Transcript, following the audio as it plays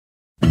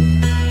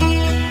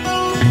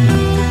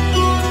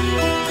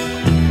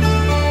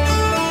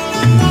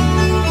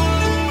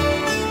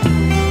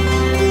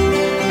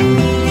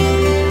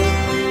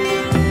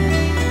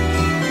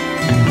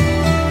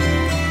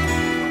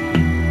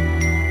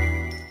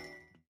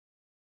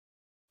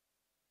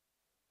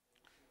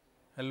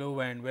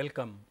Hello and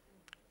welcome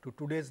to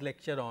today's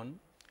lecture on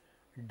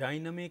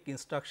dynamic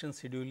instruction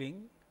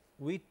scheduling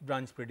with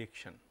branch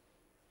prediction.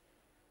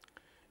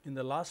 In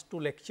the last two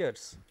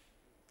lectures,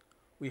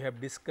 we have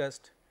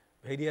discussed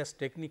various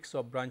techniques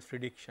of branch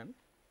prediction,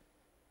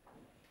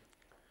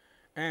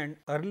 and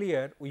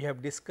earlier we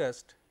have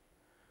discussed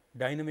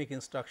dynamic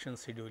instruction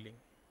scheduling.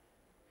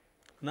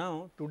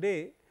 Now,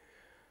 today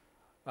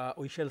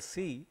we shall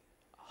see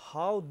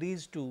how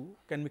these two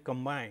can be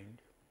combined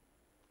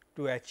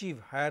to achieve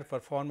higher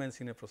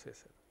performance in a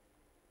processor.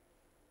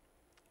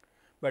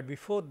 But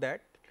before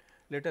that,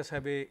 let us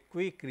have a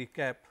quick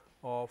recap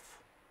of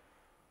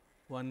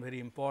one very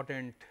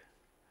important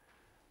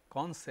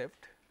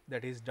concept,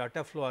 that is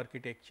data flow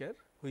architecture,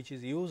 which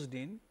is used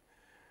in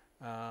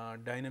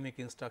dynamic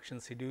instruction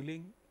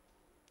scheduling.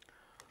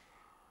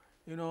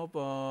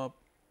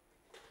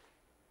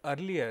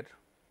 Earlier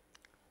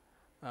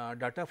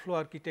data flow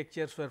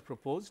architectures were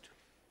proposed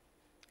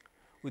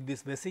with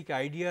this basic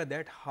idea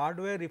that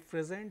hardware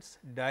represents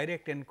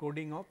direct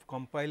encoding of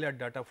compiler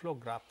data flow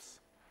graphs.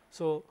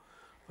 So,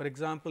 for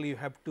example, you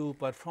have to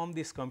perform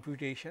this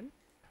computation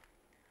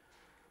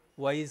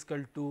y is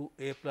equal to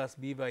a plus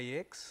b by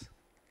x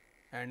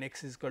and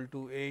x is equal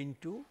to a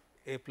into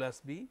a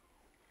plus b,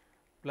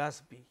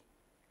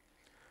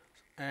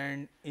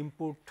 and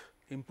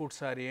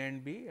inputs are a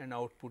and b and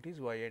output is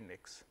y and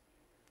x.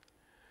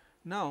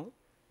 Now,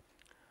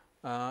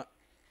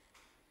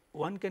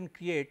 one can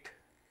create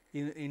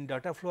in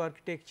data flow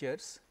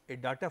architectures, a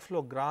data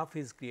flow graph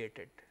is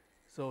created.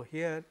 So,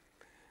 here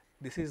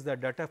this is the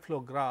data flow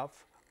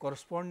graph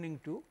corresponding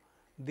to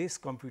this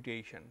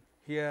computation.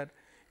 Here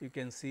you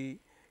can see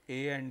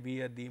a and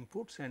b are the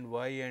inputs and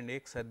y and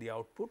x are the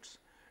outputs,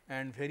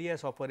 and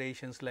various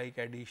operations like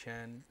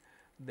addition,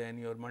 then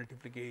your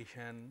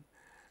multiplication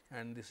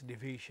and this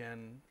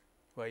division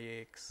y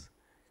x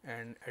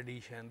and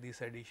addition,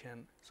 this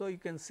addition. So, you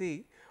can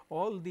see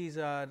all these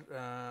are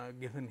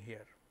given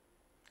here.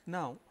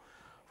 Now,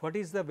 what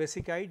is the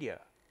basic idea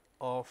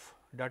of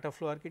data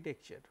flow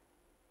architecture?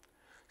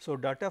 So,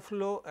 data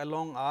flow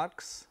along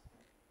arcs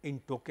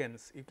in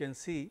tokens, you can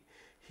see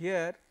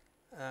here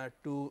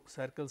two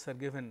circles are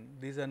given,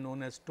 these are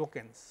known as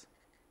tokens.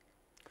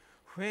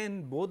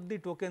 When both the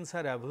tokens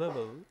are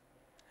available,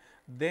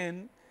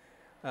 then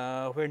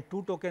when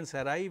two tokens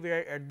arrive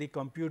at the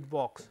compute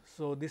box.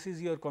 So, this is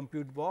your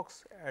compute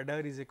box, adder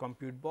is a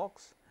compute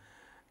box,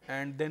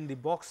 and then the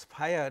box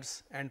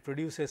fires and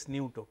produces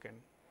new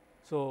token.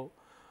 So,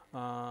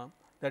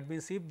 that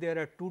means, if there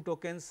are two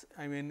tokens,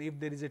 I mean if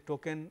there is a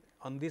token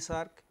on this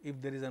arc,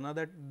 if there is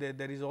another,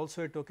 there is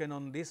also a token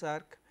on this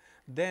arc,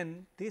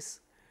 then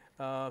this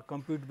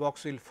compute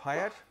box will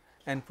fire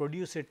and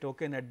produce a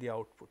token at the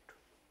output.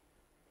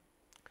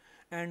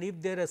 And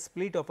if there are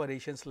split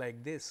operations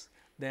like this,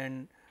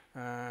 then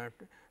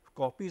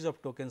copies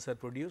of tokens are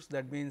produced.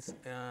 That means,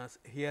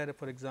 here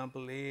for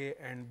example, A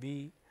and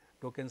B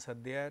tokens are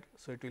there.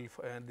 So, it will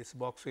this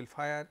box will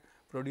fire,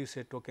 produce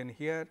a token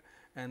here,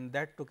 and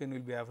that token will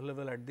be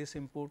available at this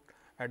input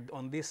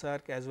on this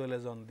arc as well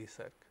as on this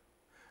arc.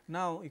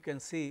 Now, you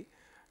can see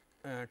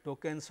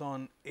tokens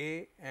on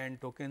A and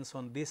tokens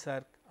on this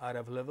arc are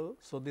available.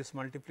 So, this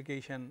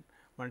multiplication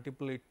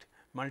multiple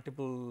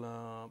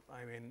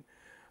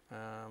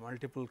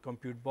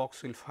compute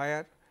box will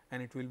fire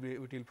and it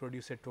will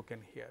produce a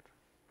token here.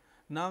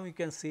 Now, you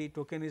can see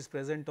token is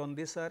present on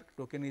this arc,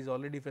 token is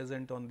already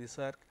present on this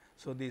arc.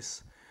 So,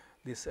 this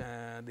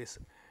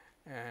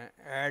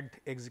add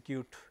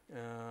execute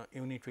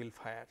unit will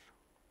fire,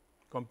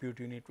 compute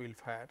unit will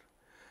fire,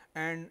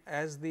 and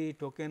as the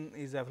token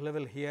is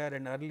available here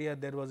and earlier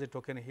there was a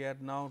token here,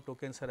 now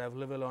tokens are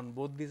available on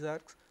both these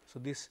arcs. So,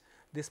 this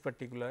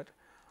particular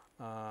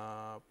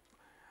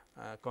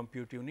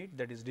compute unit,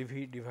 that is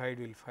divide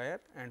will fire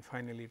and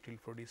finally, it will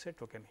produce a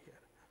token here.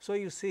 So,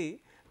 you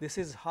see this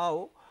is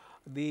how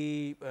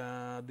the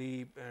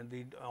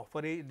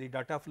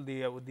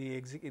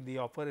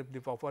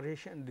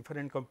operation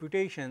different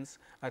computations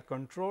are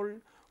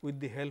controlled with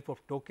the help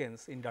of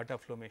tokens in data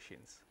flow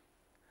machines.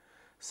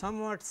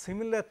 Somewhat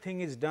similar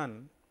thing is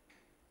done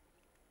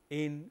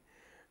in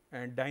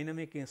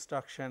dynamic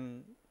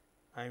instruction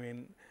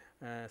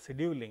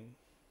scheduling,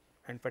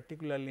 and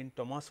particularly in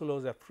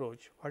Tomasulo's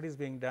approach. What is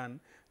being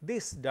done?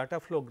 This data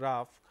flow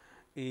graph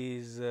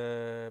is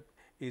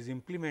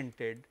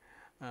implemented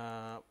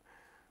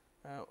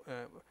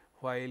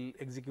while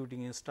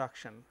executing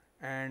instruction,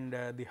 and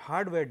the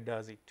hardware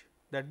does it.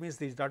 That means,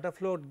 this data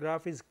flow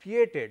graph is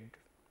created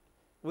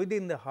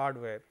within the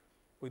hardware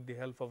with the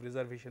help of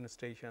reservation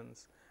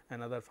stations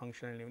and other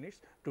functional units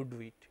to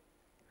do it.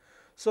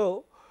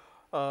 So,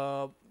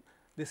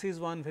 this is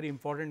one very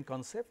important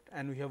concept,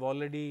 and we have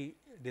already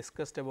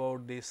discussed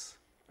about this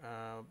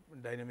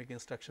dynamic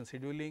instruction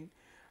scheduling.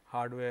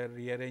 Hardware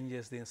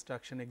rearranges the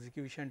instruction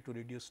execution to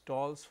reduce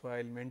stalls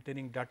while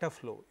maintaining data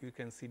flow. You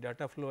can see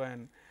data flow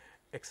and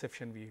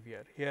exception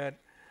behavior. Here,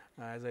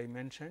 as I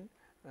mentioned,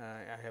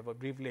 I have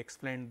briefly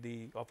explained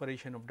the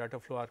operation of data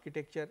flow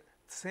architecture.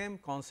 Same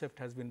concept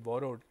has been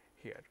borrowed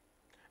here,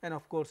 and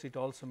of course, it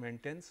also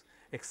maintains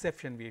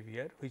exception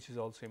behavior, which is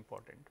also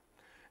important.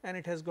 And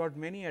it has got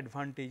many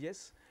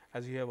advantages,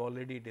 as we have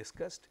already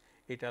discussed.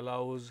 It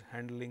allows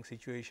handling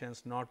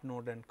situations not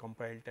node and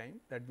compile time,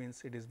 that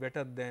means it is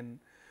better than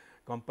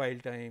compile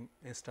time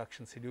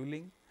instruction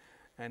scheduling,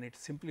 and it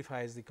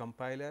simplifies the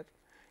compiler.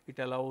 It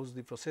allows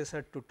the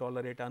processor to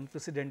tolerate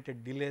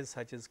unprecedented delays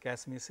such as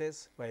cache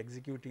misses by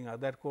executing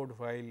other code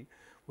while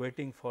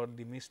waiting for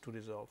the miss to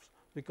resolve,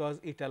 because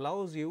it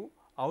allows you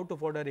out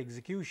of order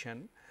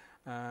execution.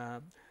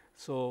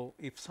 So,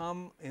 if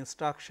some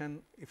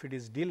instruction, if it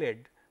is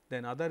delayed,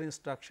 then other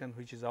instruction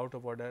which is out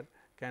of order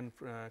can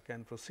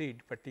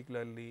proceed,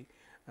 particularly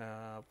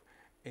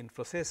in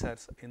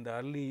processors in the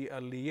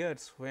early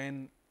years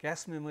when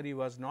cache memory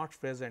was not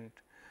present,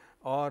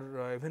 or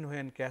even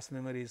when cache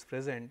memory is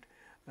present,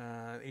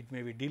 it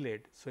may be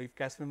delayed. So, if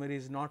cache memory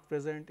is not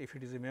present, if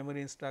it is a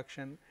memory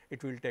instruction,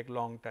 it will take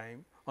long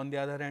time. On the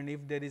other hand,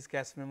 if there is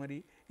cache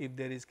memory, if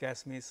there is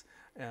cache miss,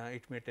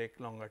 it may take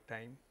longer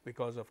time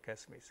because of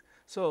cache miss.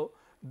 So,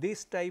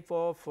 this type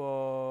of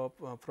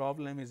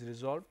problem is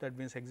resolved, that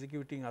means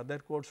executing other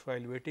codes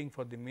while waiting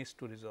for the miss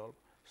to resolve.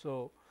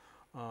 So,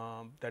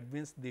 that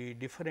means the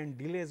different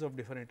delays of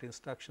different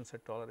instructions are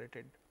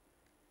tolerated.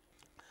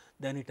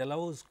 Then it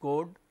allows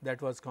code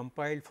that was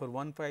compiled for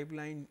one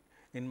pipeline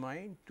in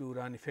mind to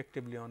run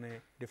effectively on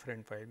a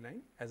different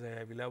pipeline, as I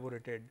have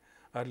elaborated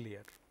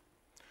earlier.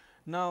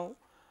 Now,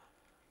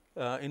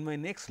 in my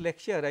next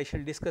lecture, I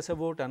shall discuss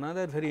about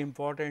another very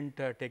important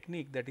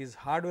technique, that is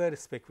hardware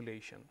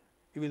speculation.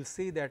 You will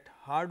see that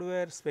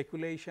hardware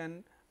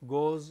speculation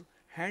goes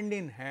hand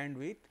in hand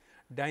with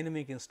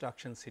dynamic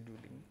instruction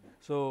scheduling.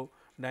 So,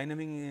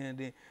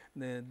 dynamic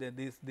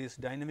this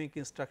dynamic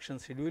instruction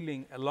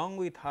scheduling along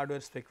with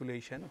hardware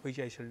speculation, which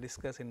I shall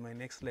discuss in my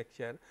next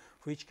lecture,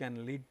 which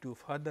can lead to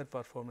further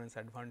performance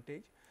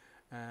advantage,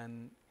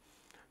 and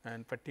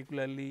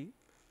particularly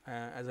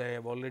as I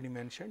have already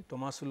mentioned,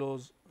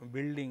 Tomasulo's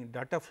building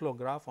data flow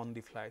graph on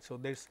the fly. So,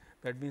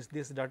 that means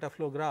this data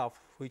flow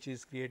graph which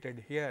is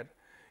created here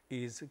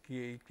is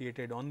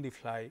created on the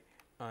fly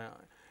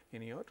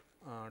in your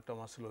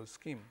Tomasulo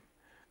scheme.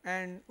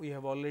 And we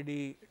have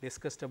already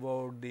discussed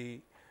about the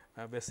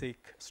basic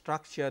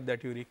structure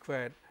that you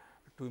require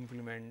to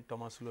implement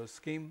Tomasulo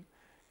scheme.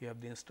 You have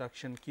the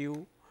instruction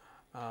queue,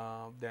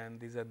 then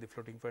these are the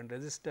floating point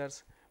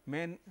registers.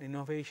 Main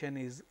innovation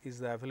is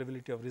the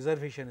availability of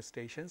reservation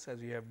stations, as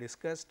we have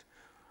discussed,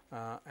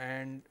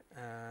 and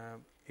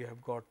you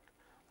have got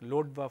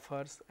load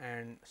buffers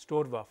and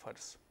store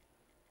buffers,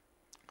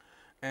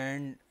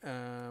 and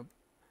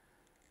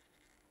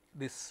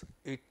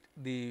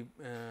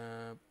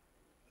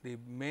the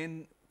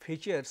main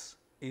features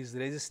is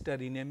register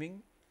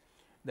renaming,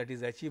 that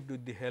is achieved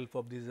with the help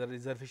of these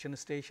reservation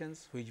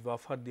stations, which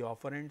buffer the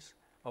operands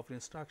of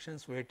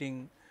instructions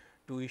waiting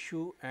to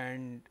issue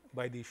and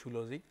by the issue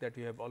logic that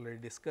we have already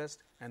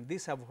discussed, and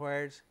this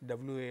avoids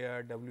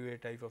WAR, WA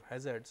type of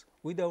hazards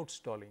without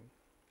stalling.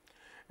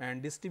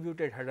 And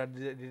distributed header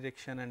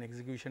detection and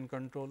execution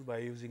control by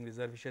using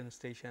reservation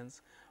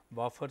stations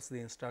buffers the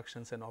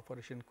instructions and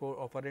operation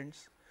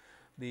operands.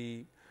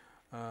 The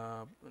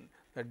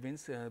that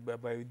means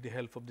by the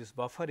help of this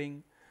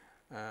buffering,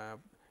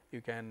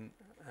 you can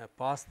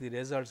pass the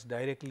results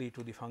directly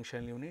to the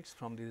functional units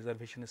from the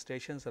reservation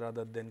stations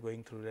rather than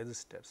going through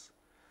registers.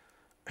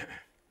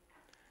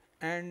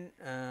 And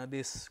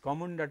this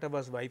common data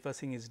bus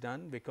bypassing is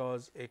done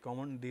because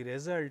the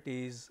result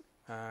is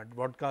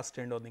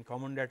broadcasted on the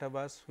common data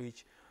bus,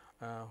 which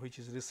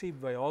is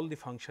received by all the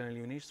functional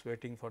units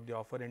waiting for the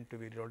operand to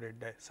be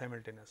loaded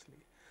simultaneously.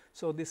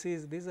 So,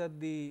 these are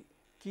the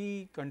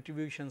key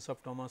contributions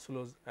of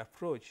Tomasulo's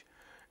approach.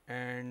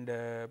 And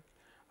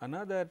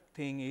another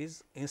thing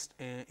is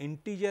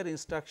integer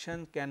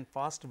instruction can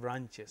pass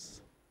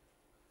branches.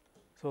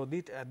 So,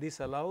 this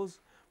allows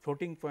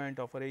floating point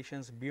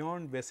operations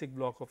beyond basic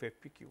block of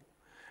FPQ,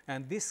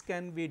 and this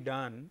can be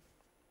done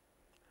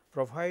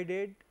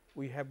provided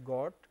we have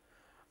got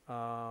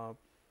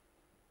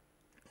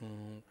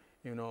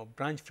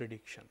branch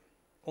prediction.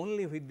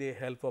 Only with the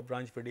help of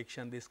branch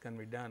prediction this can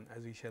be done,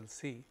 as we shall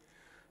see.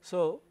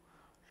 So,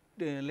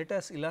 let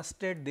us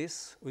illustrate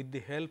this with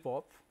the help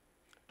of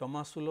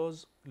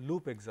Tomasulo's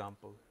loop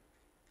example.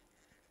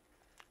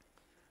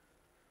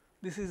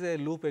 This is a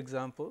loop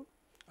example.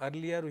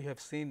 Earlier we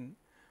have seen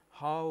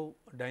how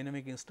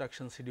dynamic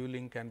instruction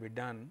scheduling can be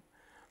done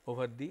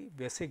over the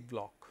basic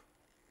block,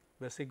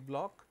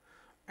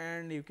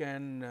 and you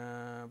can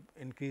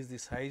increase the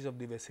size of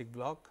the basic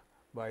block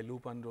by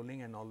loop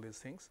unrolling and all these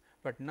things.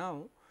 But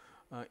now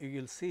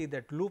you will see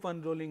that loop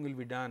unrolling will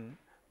be done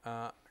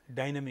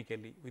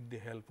dynamically with the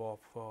help of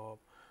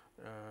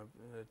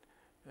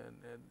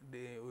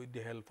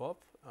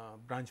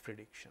branch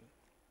prediction.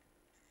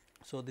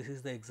 So, this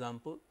is the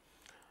example,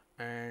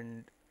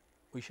 and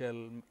we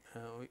shall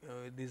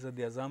these are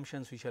the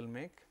assumptions we shall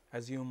make.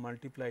 Assume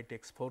multiply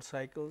takes 4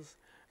 cycles,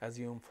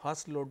 assume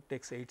first load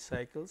takes 8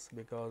 cycles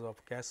because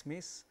of cache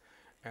miss,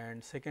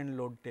 and second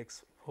load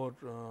takes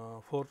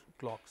 4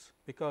 clocks,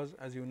 because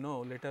as you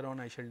know later on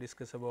I shall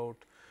discuss about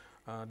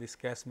this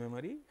cache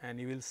memory, and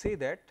you will see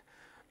that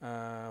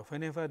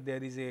whenever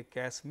there is a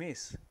cache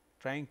miss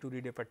trying to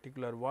read a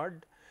particular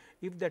word,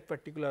 if that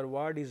particular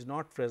word is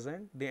not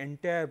present, the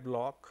entire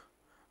block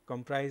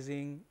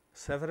comprising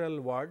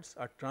several words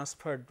are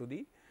transferred to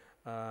the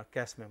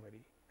cache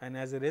memory, and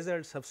as a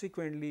result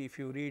subsequently if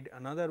you read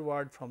another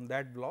word from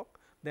that block,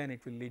 then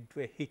it will lead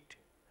to a hit.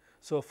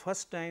 So,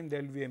 first time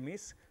there will be a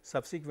miss,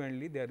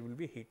 subsequently there will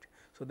be hit.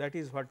 So, that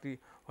is what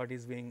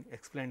is being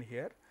explained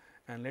here,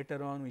 and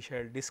later on we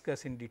shall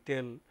discuss in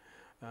detail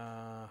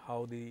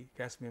how the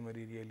cache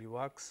memory really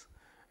works,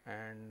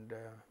 and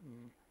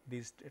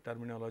these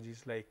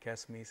terminologies like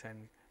cache miss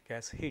and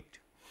cache hit.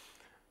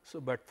 So,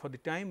 but for the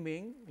time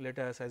being, let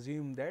us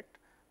assume that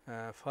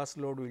first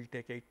load will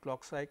take 8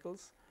 clock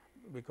cycles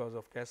because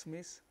of cache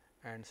miss,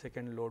 and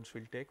second loads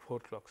will take 4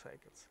 clock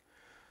cycles.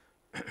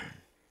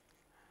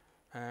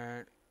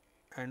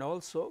 And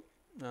also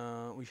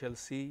we shall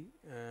see,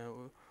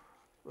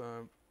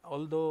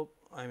 although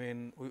I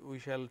mean we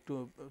shall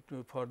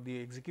for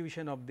the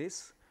execution of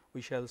this,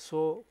 we shall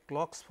show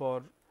clocks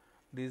for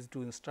these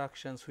two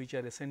instructions, which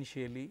are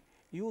essentially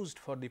used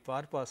for the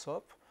purpose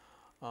of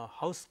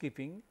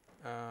housekeeping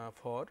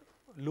for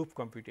loop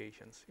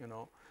computations. You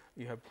know,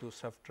 you have to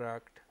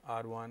subtract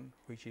R1,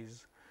 which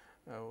is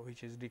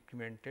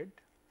decremented,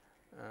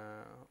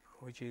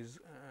 which is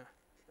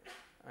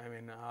I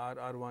mean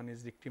R1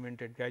 is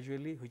decremented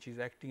gradually, which is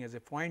acting as a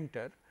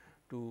pointer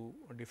to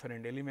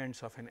different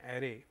elements of an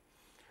array,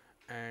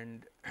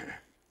 and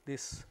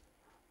this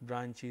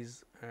branch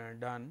is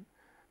done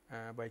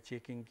by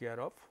checking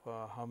care of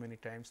how many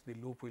times the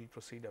loop will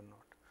proceed or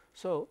not.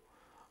 So,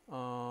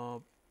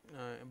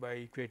 by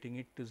equating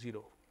it to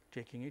 0,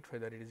 checking it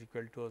whether it is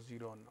equal to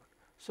 0 or not.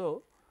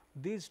 So,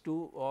 these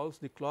two also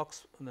the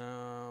clocks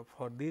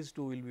for these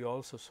two will be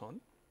also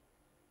shown,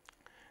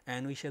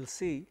 and we shall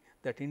see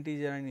that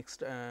integer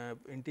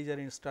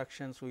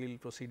instructions will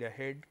proceed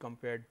ahead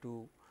compared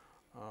to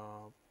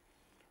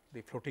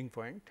the floating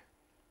point,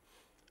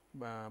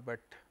 but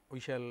we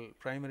shall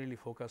primarily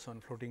focus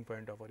on floating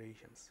point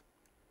operations.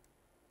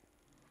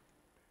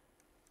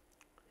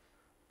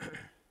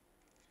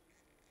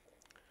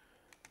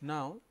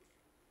 Now,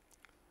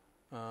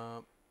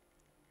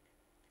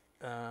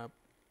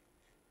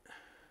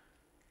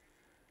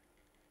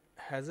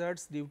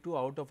 hazards due to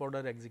out of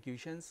order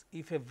executions.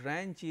 If a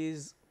branch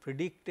is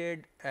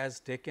predicted as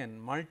taken,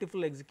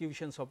 multiple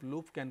executions of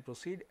loop can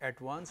proceed at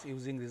once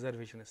using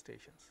reservation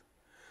stations.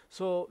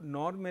 So,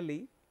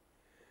 normally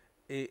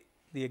the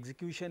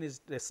execution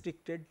is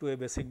restricted to a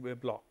basic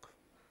block,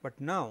 but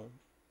now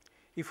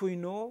if we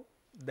know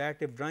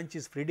that a branch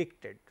is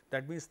predicted,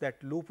 that means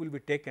that loop will be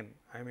taken,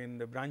 I mean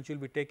the branch will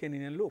be taken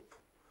in a loop,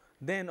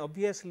 then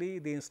obviously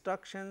the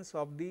instructions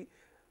of the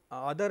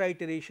other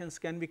iterations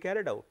can be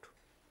carried out.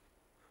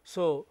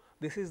 So,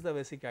 this is the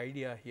basic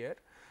idea here.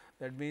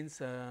 That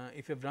means,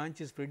 if a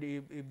branch is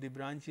predicted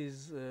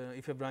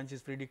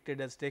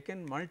as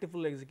taken,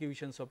 multiple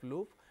executions of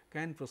loop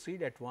can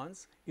proceed at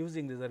once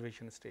using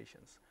reservation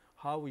stations.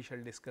 How we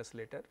shall discuss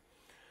later.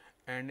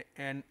 And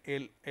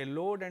a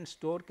load and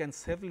store can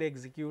safely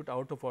execute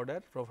out of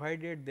order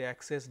provided they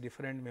access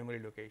different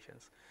memory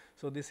locations.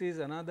 So, this is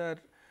another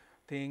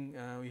thing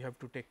we have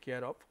to take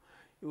care of.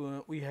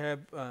 We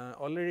have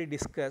already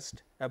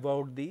discussed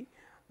about the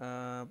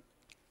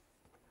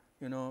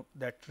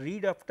that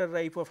read after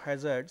write of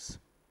hazards,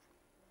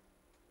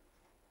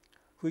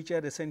 which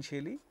are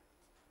essentially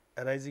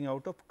arising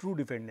out of true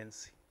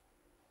dependency.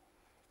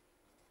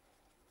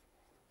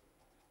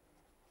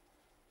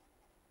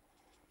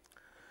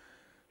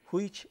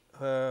 Which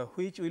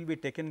will be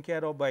taken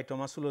care of by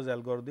Tomasulo's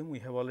algorithm. We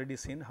have already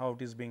seen how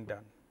it is being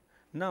done.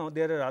 Now,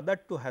 there are other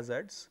two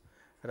hazards,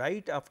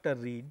 write after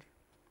read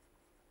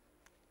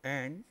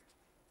and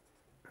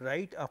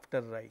write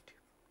after write.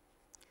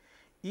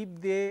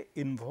 If they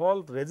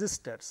involve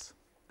registers,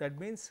 that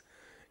means,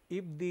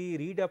 if the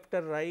read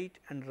after write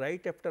and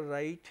write after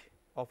write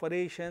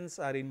operations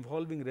are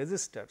involving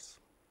registers,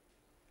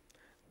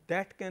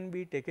 that can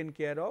be taken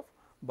care of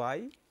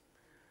by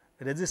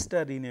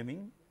register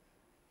renaming,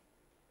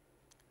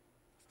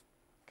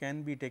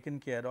 can be taken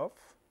care of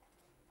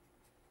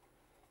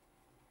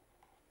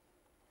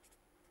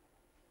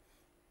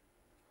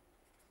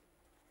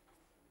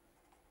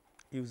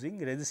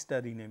using register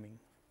renaming,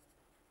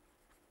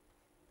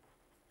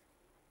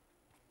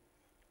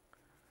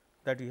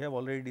 that we have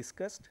already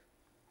discussed.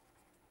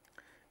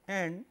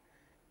 And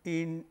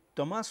in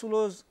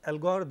Tomasulo's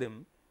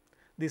algorithm,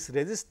 this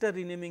register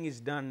renaming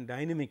is done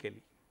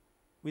dynamically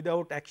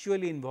without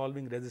actually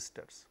involving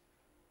registers,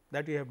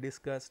 that we have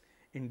discussed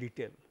in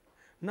detail.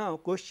 Now,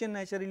 question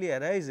naturally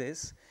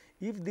arises,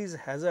 if these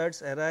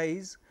hazards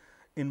arise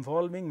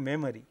involving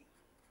memory,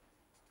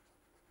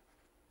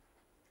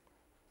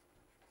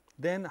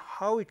 then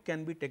how it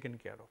can be taken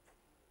care of.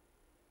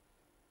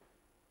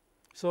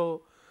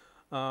 So,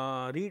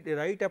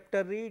 write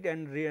after read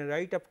and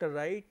write after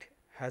write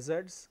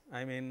hazards,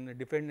 I mean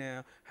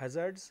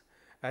hazards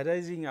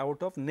arising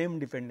out of name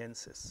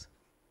dependencies.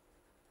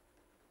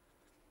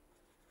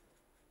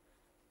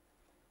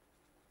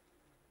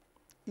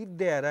 if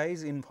they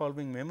arise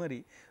involving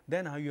memory,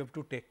 then how you have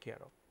to take care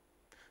of.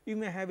 You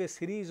may have a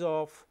series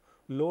of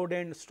load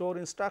and store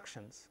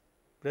instructions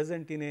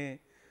present in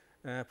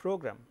a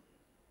program.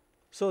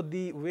 So,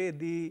 the way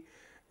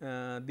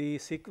the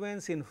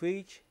sequence in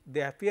which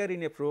they appear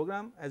in a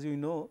program, as you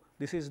know,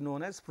 this is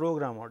known as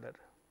program order.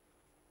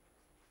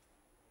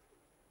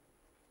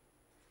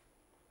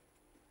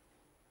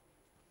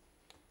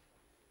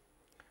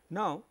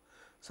 Now,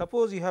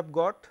 suppose you have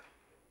got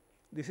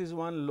this is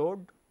one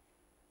load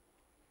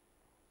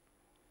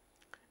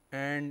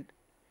and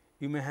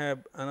you may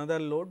have another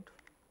load,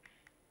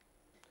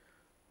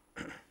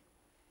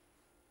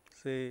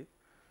 say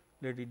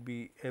let it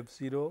be F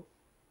 0,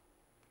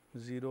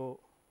 0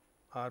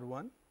 R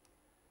 1,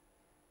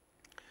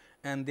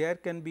 and there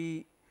can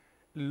be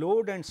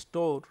load and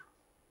store,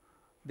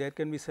 there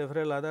can be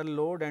several other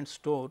load and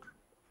store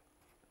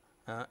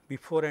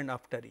before and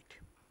after it.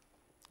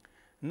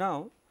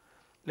 Now,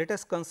 let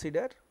us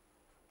consider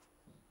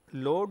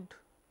load,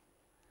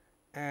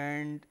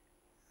 and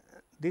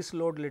this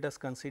load let us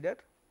consider,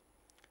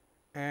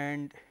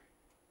 and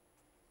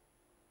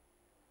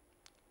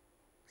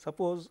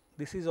suppose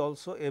this is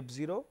also F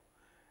 0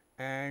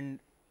 and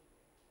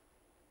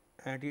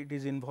it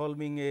is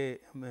involving a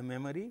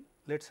memory.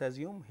 Let us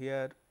assume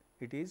here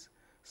it is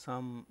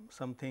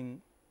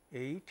something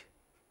 8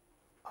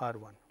 R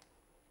 1,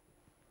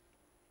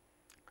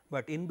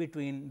 but in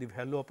between the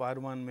value of R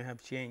 1 may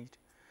have changed,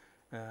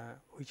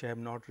 which I have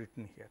not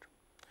written here.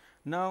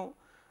 Now,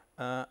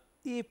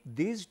 if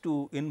these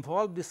two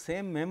involve the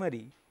same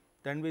memory,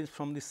 that means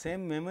from the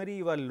same memory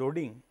you are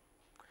loading,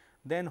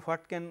 then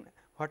what can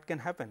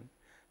happen?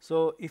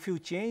 So, if you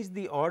change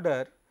the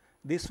order,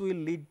 this will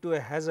lead to a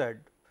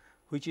hazard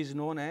which is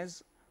known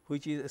as,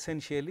 which is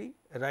essentially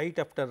write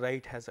after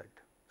write hazard.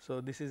 So,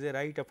 this is a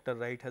write after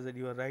write hazard,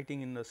 you are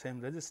writing in the same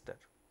register.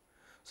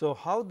 So,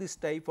 how this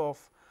type of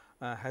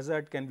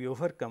hazard can be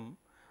overcome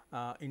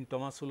in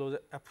Tomasulo's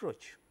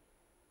approach?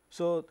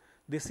 So,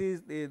 this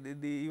is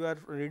you are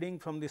reading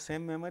from the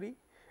same memory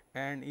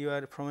and you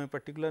are from a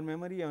particular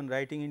memory and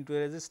writing into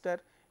a register,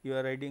 you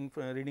are reading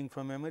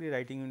from memory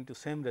writing into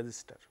same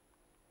register.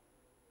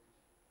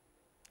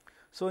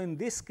 So, in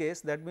this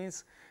case that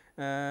means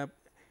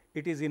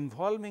it is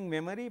involving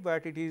memory,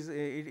 but it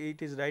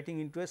is writing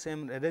into a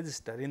same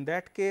register. In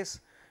that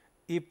case,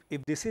 if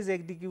this is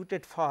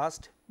executed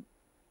fast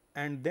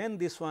and then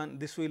this will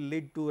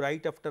lead to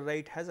write after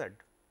write hazard.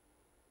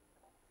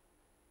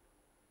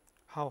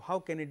 How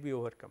can it be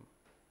overcome?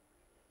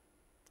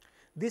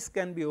 This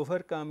can be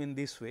overcome in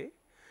this way.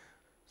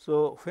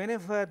 So,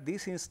 whenever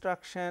this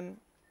instruction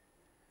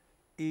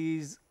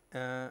is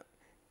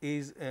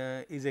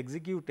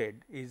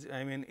executed,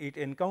 it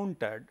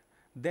encountered,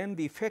 then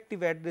the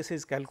effective address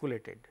is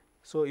calculated.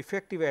 So,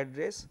 effective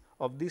address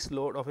of this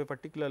load, of a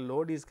particular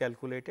load, is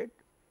calculated,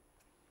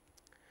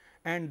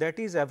 and that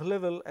is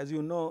available, as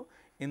you know,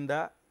 in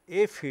the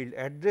A field,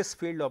 address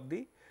field of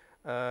the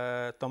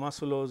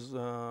Tomasulo's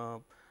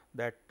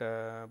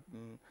the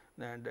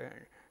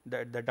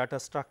data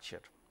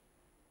structure,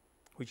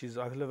 which is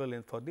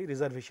available for the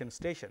reservation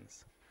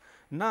stations.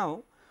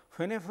 Now,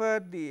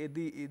 whenever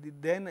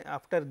then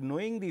after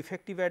knowing the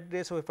effective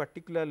address of a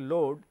particular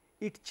load,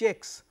 it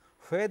checks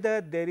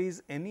whether there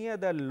is any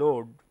other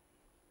load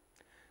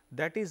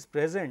that is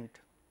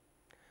present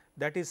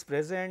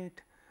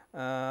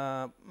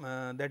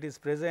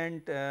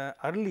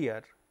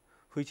earlier,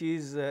 which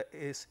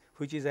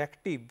is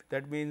active,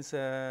 that means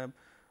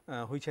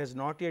which has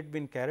not yet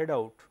been carried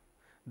out.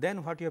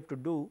 Then what you have to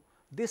do,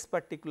 this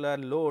particular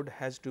load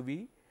has to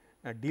be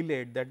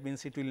delayed, that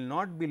means it will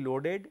not be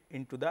loaded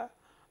into the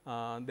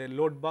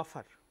load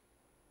buffer.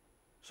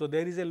 So,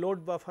 there is a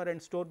load buffer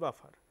and store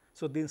buffer.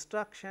 So, the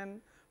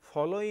instruction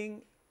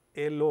following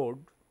a load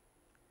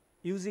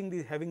using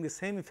having the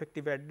same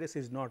effective address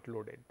is not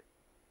loaded.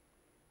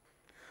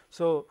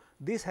 So,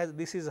 this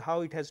is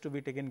how it has to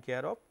be taken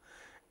care of.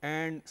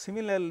 And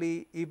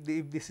similarly, if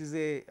this is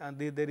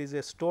there is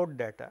a stored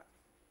data,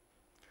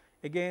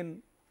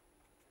 again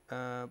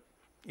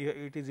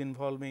it is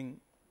involving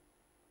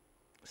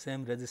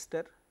same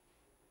register.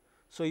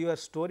 So, you are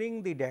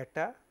storing the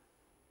data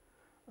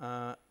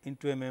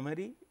into a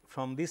memory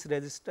from this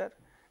register,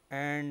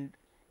 and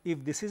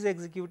if this is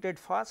executed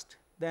fast,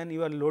 then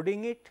you are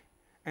loading it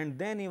and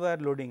then you are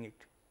loading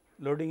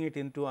it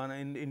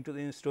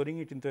into storing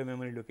it into a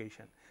memory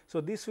location.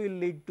 So, this will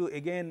lead to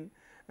again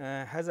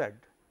hazard.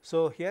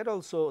 So, here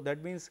also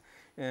that means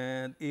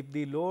if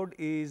the load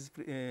is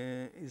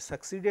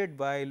succeeded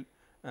by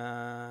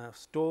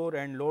store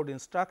and load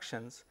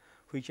instructions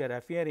which are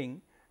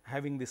appearing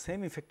having the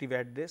same effective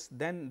address,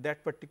 then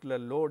that particular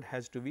load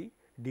has to be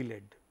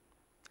delayed.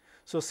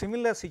 So,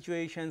 similar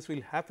situations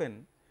will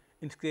happen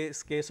in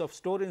case of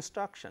store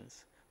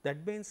instructions.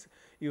 That means,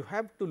 you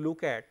have to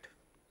look at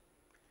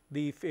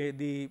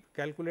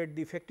calculate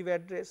the effective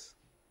address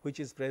which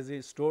is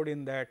stored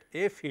in that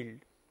A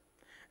field,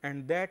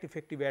 and that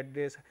effective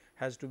address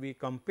has to be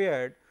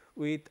compared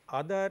with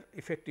other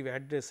effective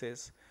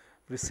addresses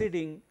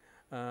preceding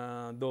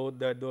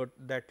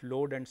that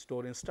load and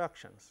store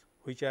instructions.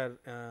 which are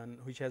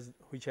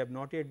which have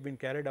not yet been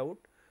carried out,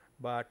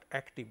 but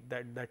active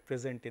that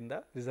present in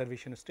the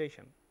reservation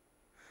station.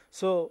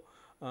 So,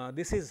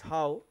 this is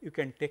how you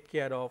can take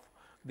care of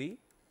the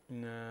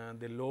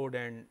load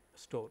and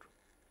store.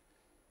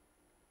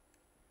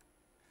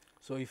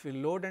 So, if you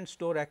load and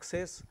store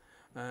access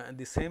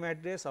the same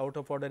address, out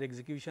of order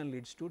execution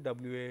leads to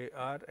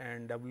WAR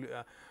and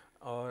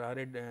or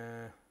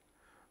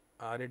RAW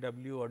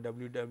or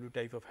WW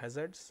type of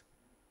hazards,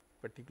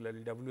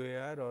 particularly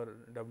WAR or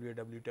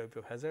WAW type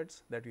of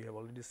hazards that we have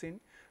already seen.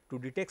 To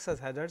detect such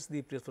hazards,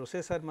 the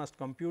processor must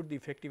compute the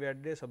effective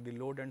address of the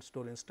load and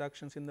store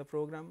instructions in the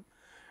program,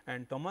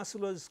 and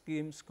Tomasulo's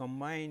schemes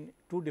combine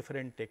two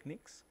different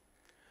techniques: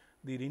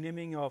 the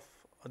renaming of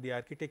the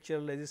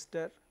architectural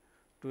register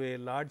to a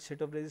large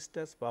set of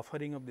registers,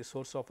 buffering of the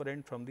source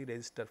operand from the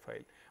register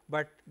file,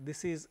 but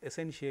this is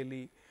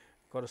essentially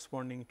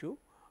corresponding to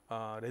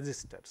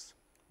registers,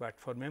 but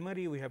for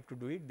memory we have to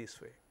do it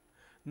this way.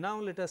 Now,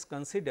 let us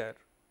consider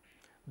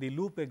the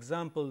loop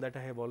example that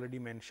I have already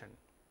mentioned,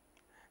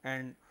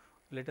 and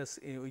let us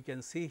we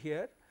can see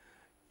here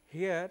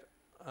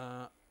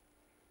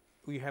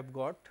we have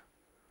got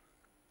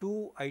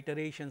two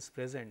iterations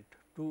present,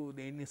 the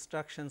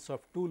instructions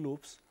of two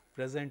loops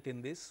present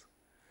in this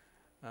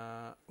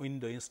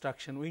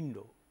instruction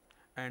window,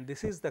 and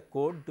this is the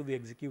code to be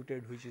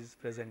executed which is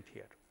present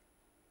here.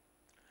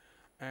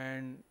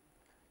 And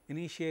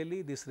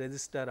initially this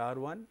register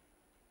R1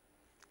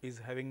 is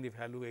having the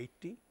value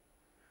 80,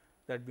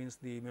 that means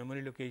the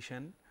memory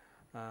location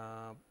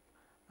that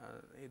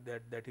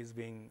is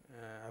being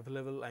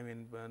available, I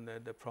mean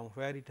from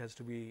where it has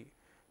to be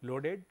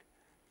loaded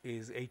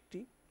is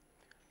 80.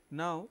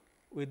 Now,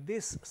 with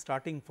this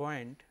starting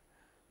point,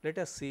 let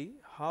us see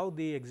how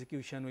the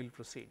execution will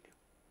proceed.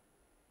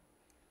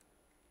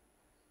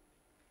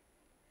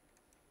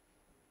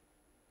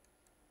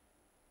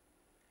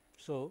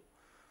 So,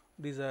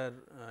 these are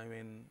I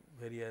mean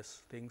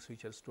various things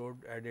which are stored,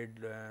 added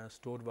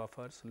store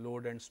buffers,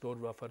 load and store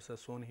buffers are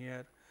shown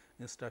here,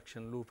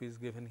 instruction loop is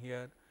given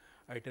here,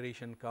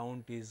 iteration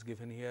count is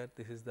given here,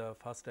 this is the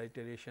first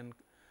iteration,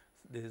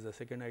 this is the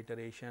second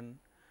iteration,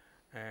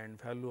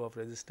 and value of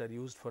register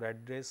used for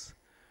address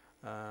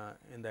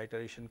in the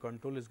iteration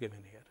control is given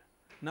here.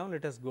 Now,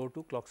 let us go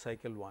to clock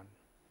cycle 1.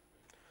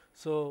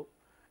 So,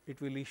 it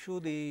will issue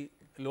the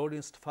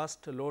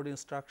first load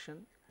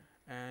instruction,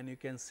 and you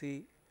can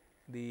see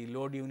the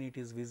load unit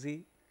is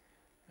busy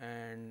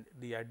and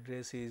the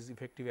address is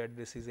effective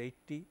address is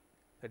 80,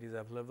 that is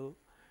available,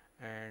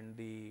 and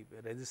the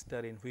register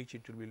in which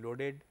it will be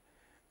loaded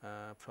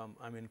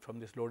from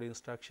this load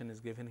instruction is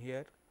given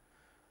here,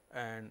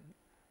 and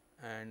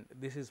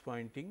this is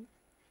pointing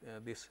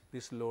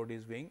this load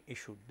is being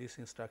issued, this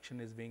instruction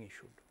is being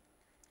issued.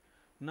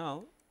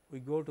 Now, we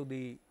go to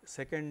the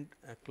second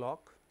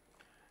clock,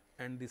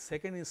 and the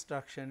second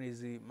instruction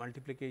is the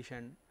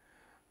multiplication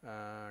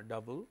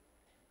double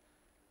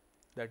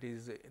that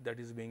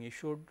is being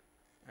issued,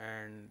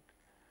 and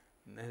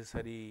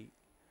necessary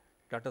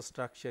data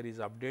structure is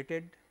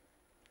updated,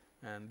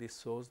 and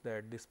this shows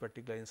that this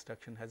particular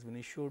instruction has been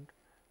issued,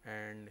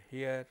 and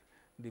here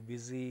the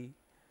busy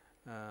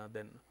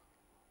then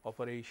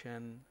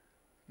operation,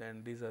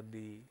 then these are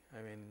the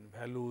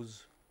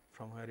values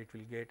from where it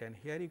will get, and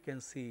here you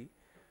can see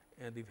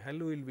the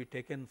value will be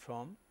taken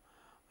from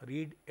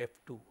read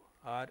F2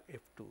 R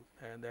F2,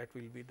 and that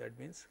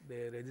means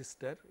the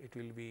register, it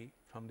will be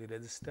from the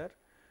register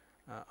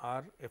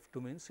R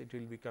F2 means it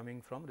will be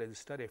coming from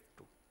register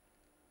F2,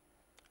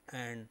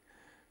 and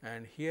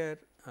here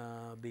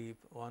the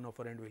one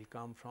operand will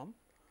come from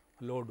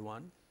load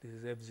 1, this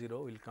is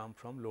F0 will come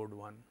from load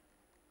 1.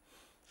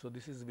 So,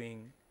 this is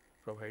being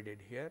provided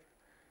here,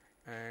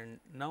 and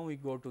now we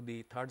go to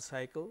the third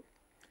cycle,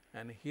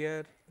 and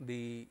here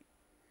the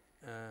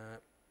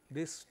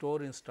this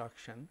store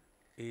instruction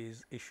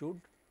is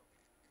issued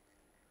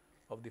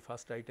of the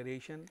first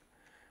iteration,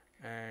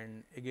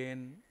 and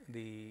again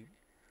the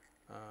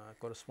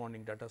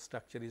corresponding data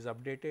structure is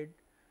updated.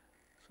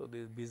 So,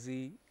 this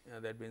busy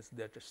that means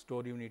that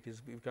store unit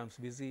becomes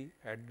busy,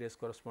 address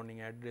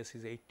corresponding address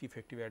is 80,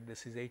 effective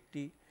address is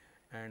 80,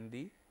 and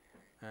the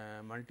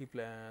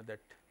multiplier that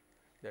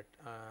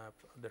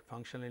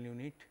functional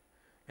unit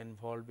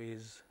involved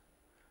is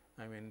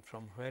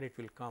from where it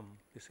will come,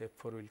 this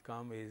F4 will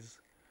come is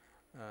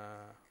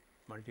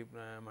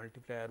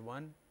multiplier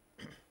 1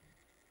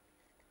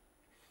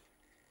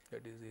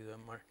 that is a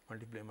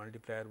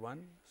multiplier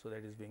 1. So,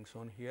 that is being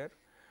shown here,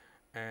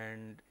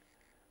 and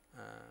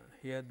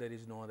here there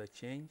is no other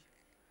change.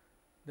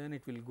 Then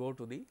it will go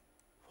to the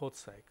fourth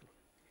cycle.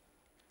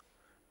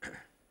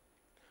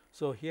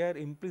 So, here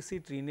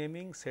implicit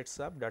renaming sets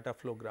up data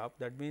flow graph,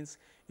 that means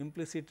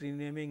implicit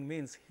renaming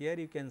means here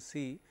you can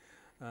see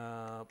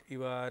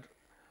you are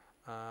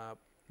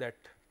that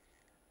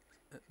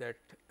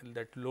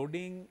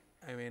loading,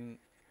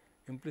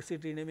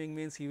 implicit renaming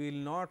means you will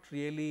not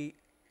really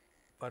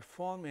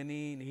perform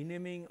any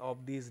renaming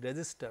of these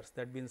registers,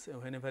 that means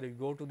whenever you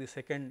go to the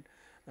second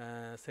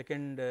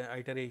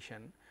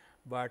iteration,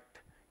 but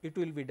it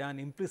will be done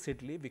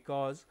implicitly,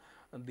 because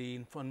the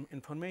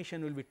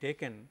information will be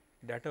taken,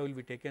 data will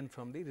be taken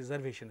from the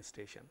reservation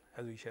station,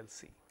 as we shall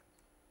see.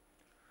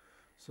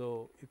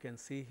 So, you can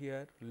see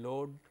here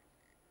load,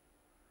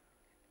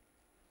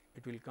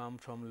 it will come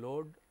from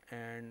load,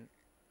 and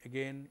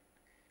again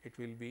it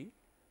will be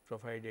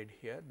provided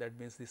here. That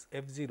means, this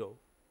F0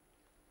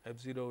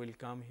 will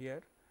come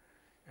here,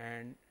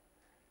 and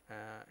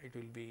it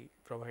will be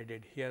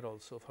provided here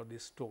also for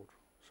this store.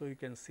 So, you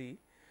can see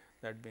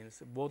that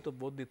means both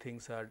the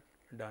things are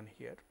done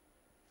here.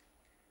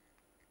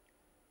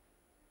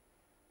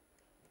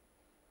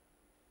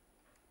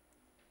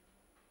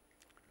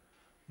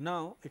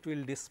 Now, it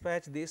will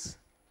dispatch this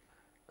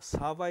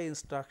SAVI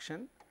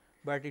instruction,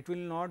 but it will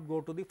not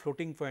go to the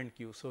floating point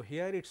queue. So,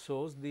 here it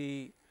shows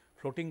the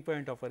floating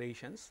point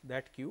operations,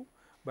 that queue,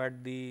 but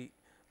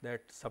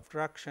that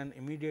subtraction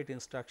immediate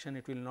instruction,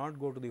 it will not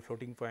go to the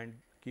floating point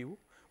queue,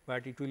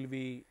 but it will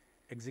be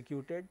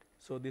executed.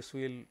 So, this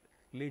will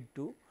lead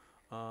to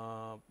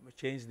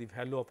change the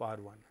value of R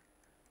 1.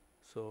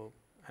 So,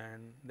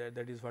 and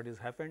that is what is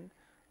happened,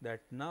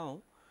 that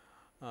now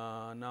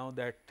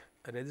that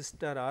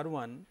register R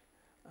 1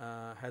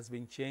 has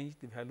been changed,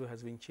 the value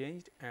has been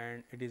changed,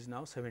 and it is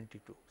now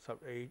 72. So,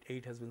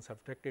 8 has been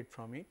subtracted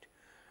from it,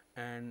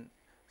 and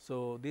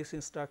so this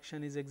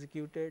instruction is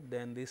executed,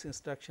 then this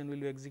instruction will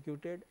be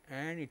executed,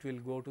 and it will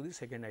go to the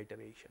second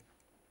iteration.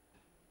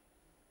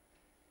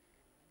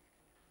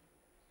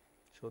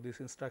 So,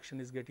 this instruction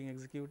is getting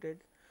executed.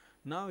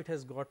 Now, it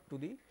has gone to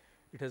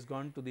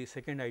the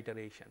second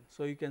iteration.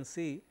 So, you can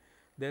see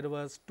there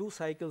was 2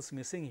 cycles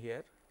missing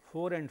here,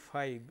 4 and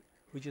 5,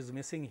 which is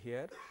missing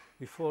here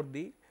before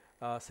the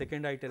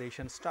second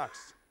iteration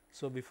starts.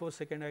 So, before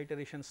second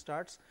iteration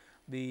starts,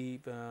 the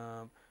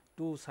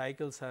 2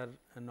 cycles are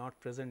not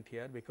present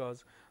here,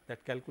 because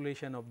that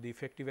calculation of the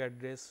effective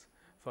address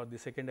for the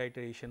second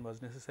iteration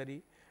was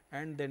necessary,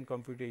 and then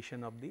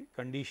computation of the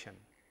condition.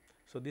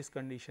 So, this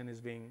condition is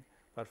being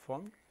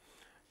performed,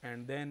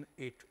 and then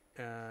it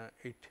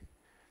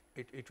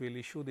will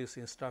issue this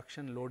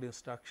instruction, load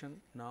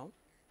instruction now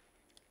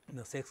in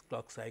the 6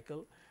 clock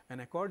cycle,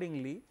 and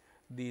accordingly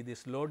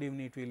this load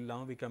unit will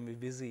now become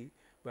busy,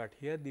 but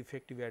here the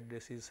effective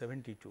address is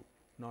 72,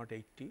 not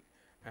 80,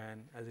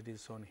 and as it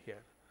is shown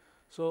here.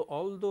 So,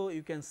 although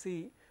you can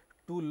see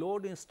 2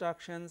 load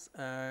instructions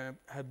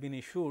have been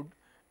issued,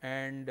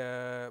 and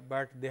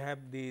but they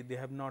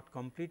have not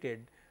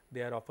completed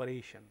their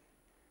operation.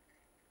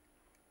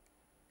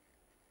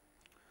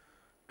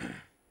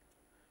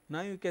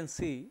 Now, you can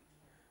see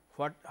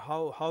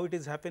how it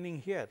is happening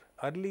here.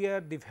 Earlier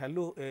the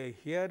value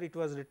here it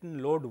was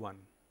written load 1.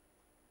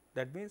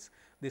 That means,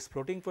 this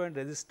floating point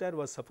register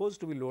was supposed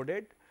to be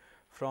loaded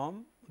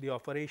from the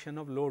operation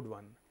of load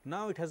 1.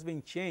 Now, it has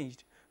been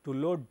changed to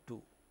load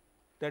 2.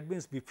 That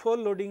means, before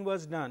loading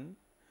was done,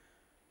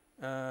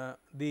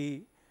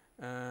 the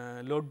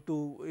load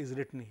 2 is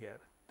written here.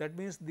 That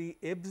means, the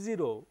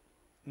F0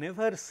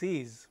 never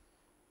sees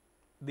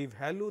the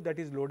value that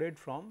is loaded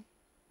from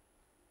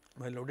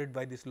loaded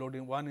by this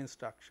loading 1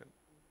 instruction,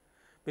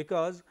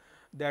 because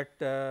that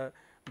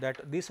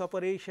this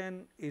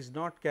operation is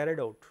not carried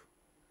out.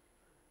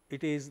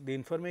 It is the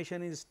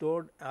information is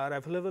stored are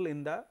available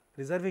in the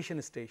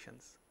reservation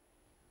stations,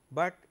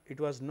 but it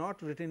was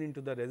not written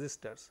into the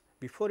registers.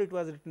 Before it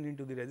was written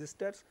into the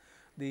registers,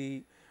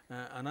 the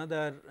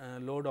another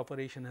load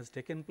operation has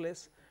taken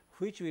place,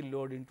 which will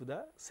load into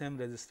the same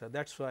register.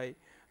 That is why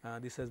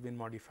this has been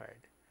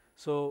modified.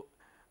 So,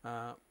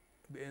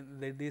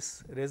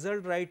 this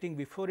result writing,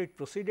 before it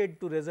proceeded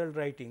to result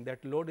writing,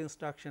 that load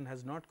instruction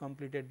has not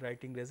completed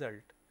writing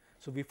result.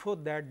 So, before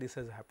that this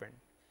has happened.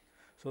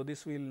 So,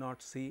 this will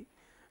not see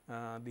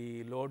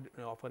the load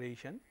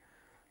operation,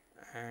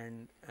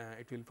 and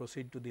it will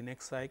proceed to the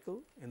next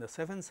cycle. In the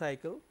 7th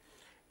cycle,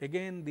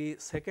 again the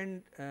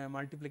second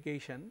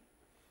multiplication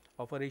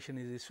operation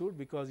is issued,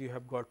 because you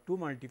have got 2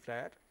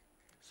 multiplier.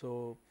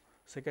 So,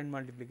 second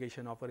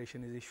multiplication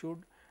operation is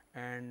issued,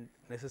 and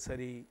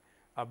necessary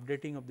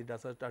updating of the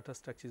data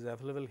structure is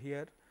available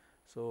here.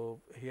 So,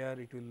 here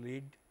it will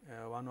read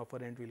one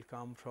operand will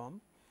come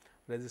from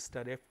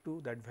register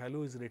F2, that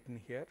value is written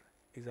here,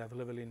 is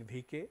available in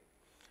VK,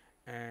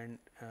 and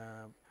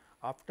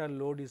after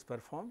load is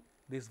performed,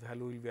 this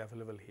value will be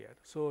available here.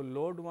 So,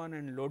 load 1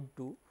 and load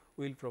 2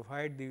 will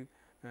provide the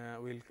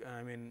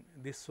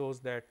this shows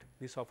that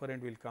this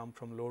operand will come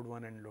from load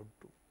 1 and load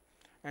 2,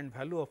 and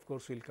value of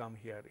course will come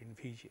here in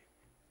VJ.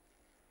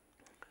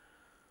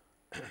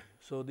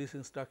 So, this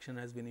instruction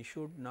has been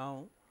issued.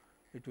 Now,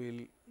 it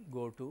will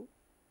go to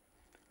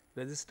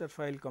register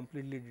file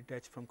completely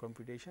detached from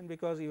computation,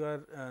 because you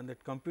are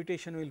that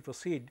computation will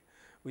proceed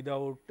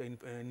without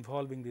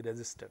involving the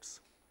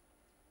registers.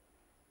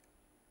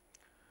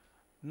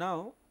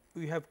 Now,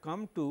 we have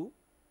come to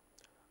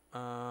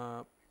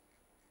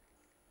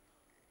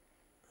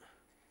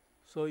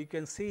so you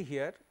can see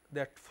here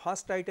that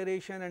first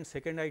iteration and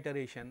second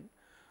iteration,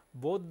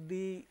 both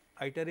the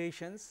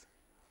iterations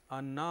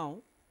are now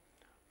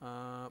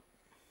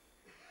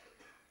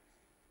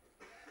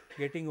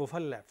getting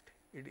overlapped.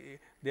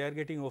 they are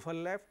getting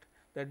overlapped.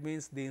 That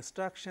means, the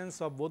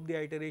instructions of both the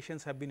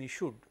iterations have been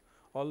issued,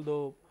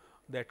 although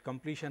that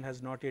completion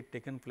has not yet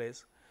taken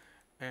place.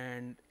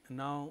 And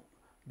now,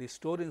 the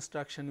store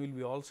instruction will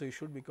be also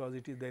issued, because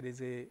it is there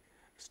is a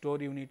store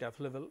unit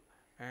available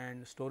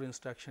and store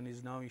instruction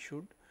is now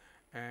issued,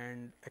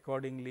 and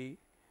accordingly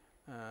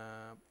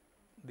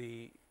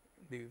the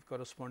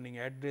corresponding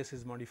address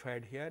is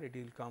modified here. It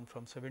will come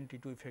from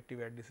 72,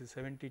 effective address is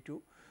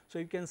 72. So,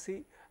 you can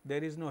see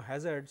there is no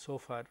hazard so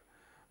far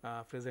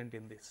present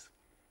in this.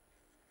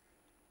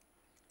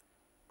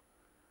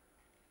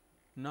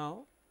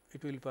 Now,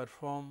 it will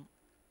perform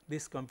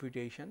this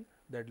computation,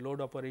 that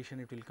load operation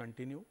it will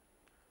continue,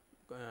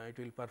 it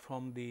will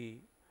perform the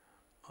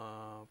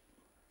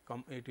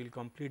it will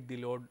complete the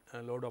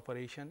load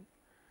operation,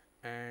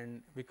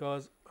 and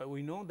because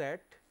we know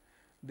that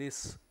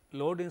this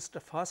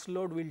first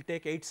load will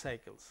take 8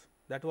 cycles,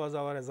 that was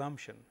our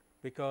assumption,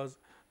 because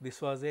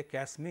this was a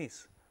cache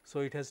miss. So,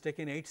 it has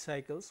taken 8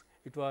 cycles,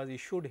 it was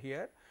issued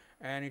here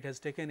and it has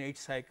taken 8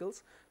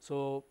 cycles.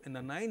 So, in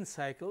the 9th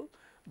cycle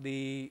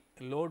the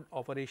load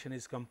operation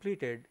is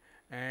completed,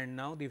 and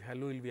now the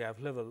value will be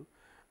available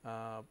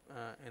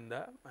in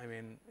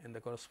the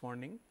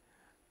corresponding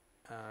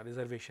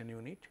reservation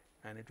unit,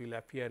 and it will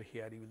appear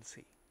here, you will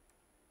see.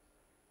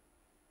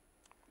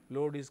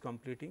 Load is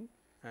completing,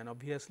 and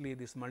obviously,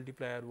 this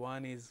multiplier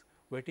 1 is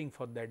waiting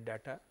for that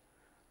data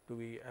to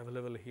be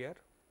available here.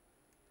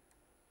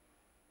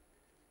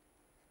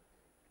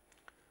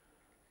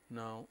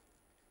 Now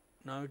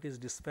it is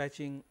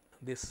dispatching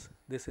this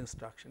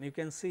instruction. You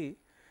can see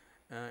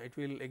it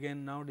will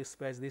again now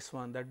dispatch this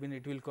one, that means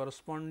it will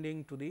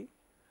corresponding to the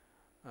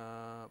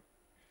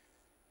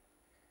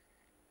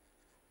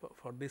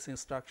for this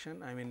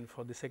instruction, I mean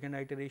for the second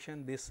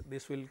iteration, this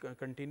will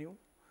continue.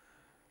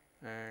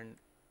 And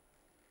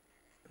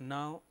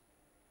now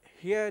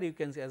here you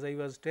can see, as I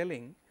was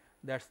telling,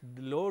 that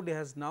the load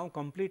has now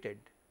completed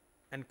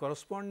and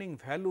corresponding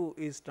value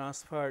is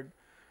transferred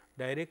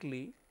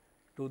directly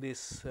to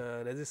this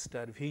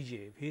register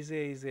VJ. VJ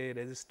is a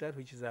register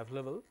which is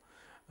available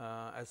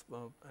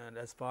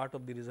as part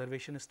of the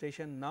reservation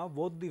station. Now,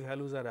 both the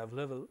values are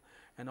available,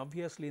 and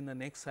obviously, in the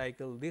next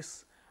cycle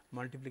this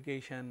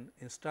multiplication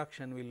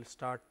instruction will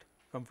start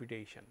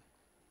computation.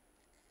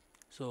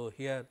 So,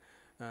 here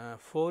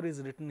 4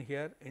 is written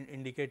here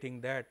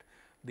indicating that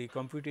the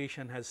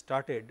computation has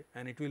started,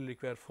 and it will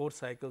require 4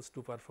 cycles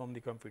to perform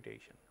the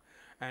computation.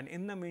 And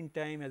in the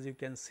meantime, as you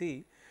can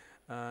see,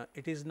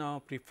 it is now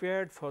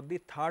prepared for the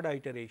third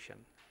iteration,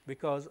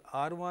 because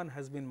R1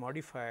 has been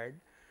modified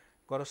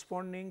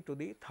corresponding to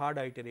the third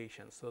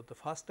iteration. So, the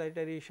first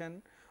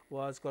iteration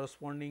was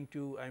corresponding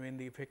to,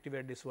 the effective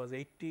address was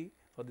 80,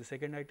 for the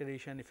second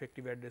iteration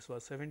effective address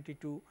was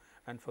 72,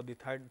 and for the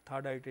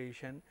third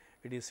iteration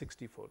it is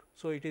 64.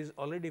 So, it is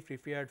already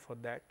prepared for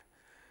that,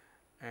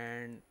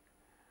 and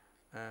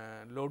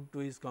load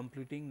 2 is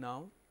completing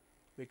now,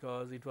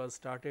 because it was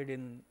started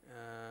in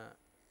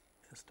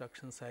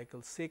instruction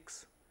cycle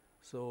 6.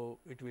 So,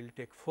 it will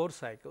take 4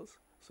 cycles.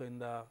 So, in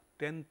the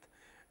 10th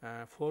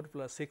 4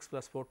 plus 6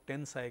 plus 4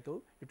 10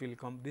 cycle, it will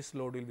come, this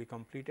load will be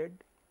completed,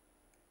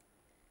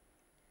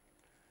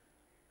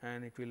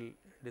 and it will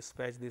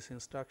dispatch this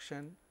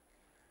instruction,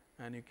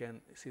 and you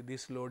can see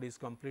this load is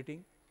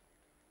completing.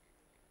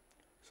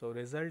 So,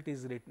 result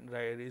is written,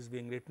 is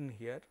being written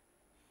here.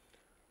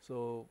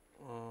 So,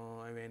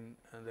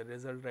 the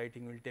result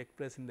writing will take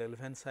place in the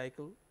 11th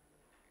cycle,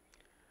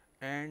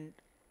 and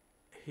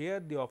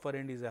here the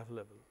operand is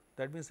available.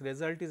 That means,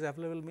 result is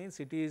available means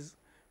it is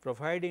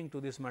providing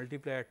to this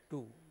multiplier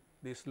 2,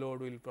 this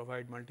load will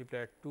provide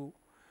multiplier 2,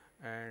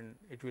 and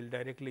it will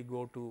directly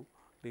go to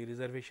the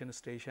reservation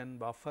station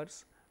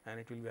buffers, and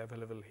it will be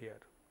available here.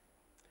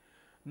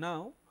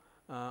 Now,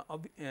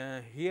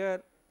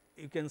 here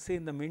you can see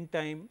in the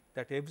meantime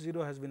that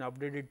F0 has been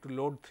updated to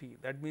load 3.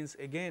 That means,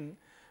 again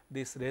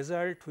this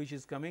result which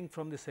is coming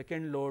from the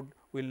second load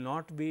will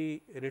not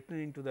be written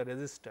into the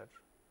register,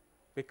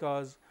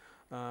 because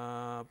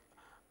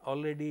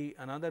already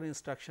another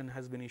instruction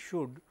has been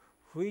issued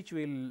which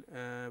will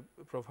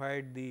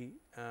provide the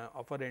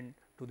operand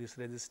to this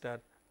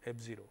register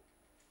F0.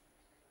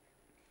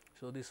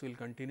 So, this will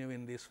continue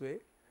in this way.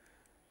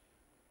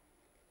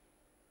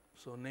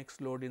 So, next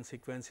load in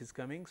sequence is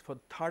coming, for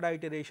third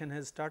iteration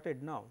has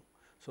started now.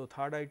 So,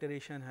 third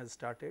iteration has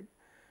started,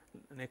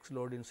 next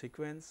load in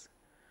sequence.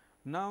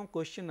 Now,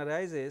 question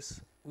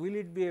arises, will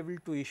it be able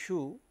to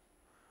issue,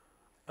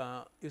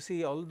 you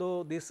see,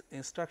 although this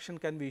instruction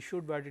can be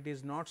issued, but it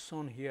is not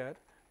shown here,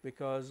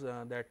 because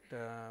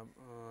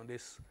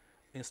this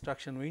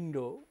instruction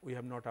window we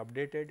have not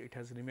updated, it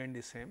has remained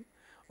the same,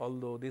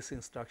 although this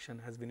instruction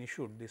has been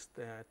issued, this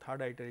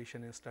third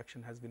iteration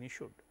instruction has been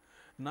issued.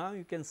 Now,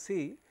 you can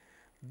see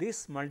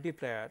this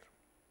multiplier,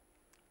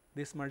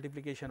 this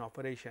multiplication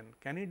operation,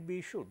 can it be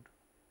issued?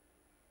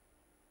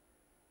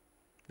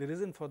 The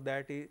reason for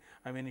that is,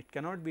 it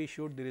cannot be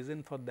issued. The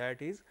reason for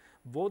that is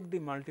both the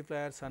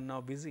multipliers are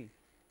now busy.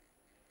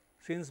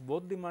 Since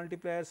both the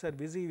multipliers are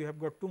busy, we have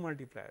got 2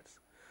 multipliers.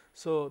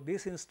 So,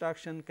 this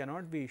instruction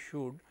cannot be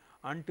issued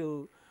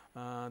until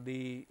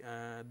the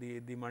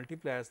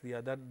multipliers,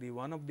 the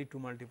one of the two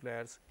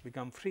multipliers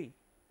become free.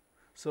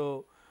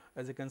 So,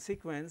 as a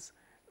consequence,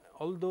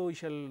 although we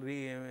shall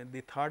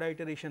the third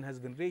iteration has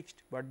been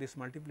reached, but this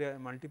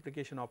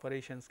multiplication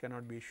operations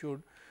cannot be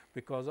issued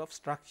because of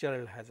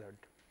structural hazard.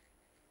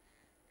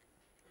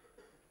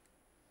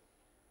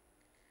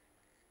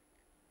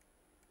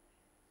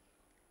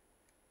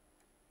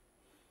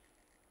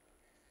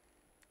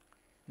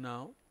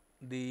 Now,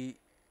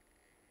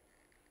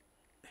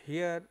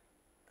 here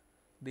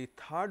the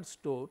third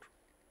store.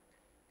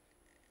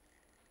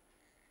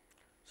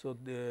 So,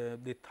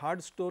 the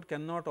third store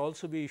cannot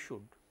also be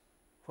issued.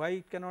 Why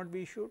it cannot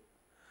be issued?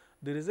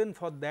 The reason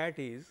for that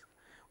is,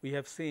 we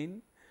have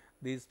seen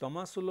this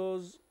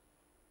Tomasulo's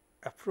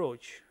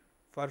approach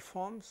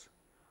performs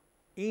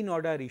in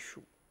order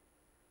issue.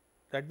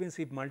 That means,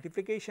 if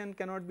multiplication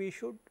cannot be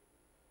issued,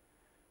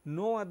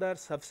 no other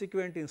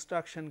subsequent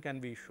instruction can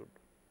be issued,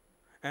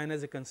 and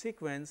as a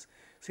consequence,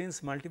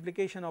 since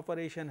multiplication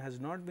operation has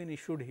not been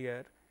issued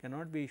here,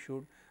 cannot be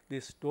issued,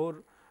 this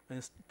store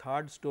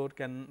third store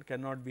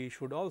cannot be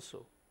issued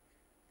also.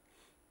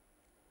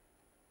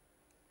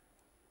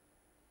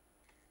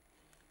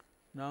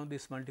 Now,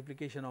 this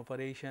multiplication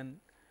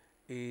operation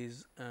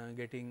is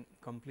getting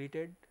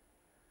completed.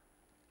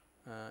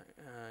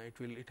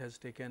 It has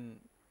taken,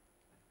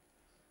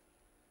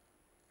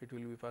 it will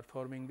be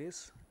performing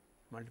this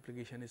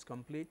multiplication is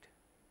complete.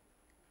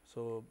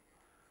 So,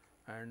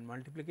 and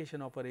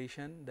multiplication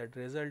operation, that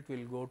result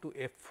will go to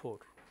F4,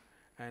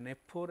 and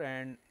F4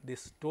 and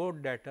this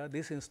stored data,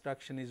 this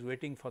instruction is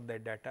waiting for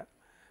that data.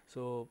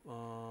 So,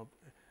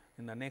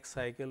 in the next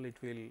cycle it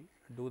will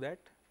do that.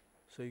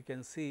 So, you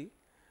can see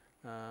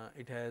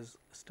it has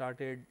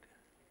started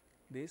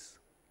this,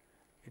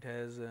 it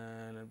has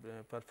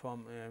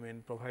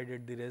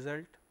provided the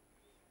result.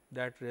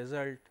 That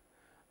result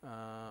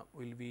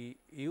will be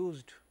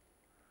used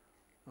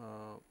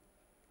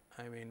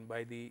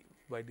by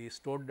the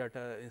stored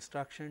data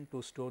instruction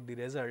to store the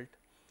result,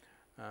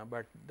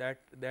 but that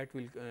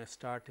will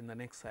start in the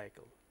next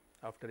cycle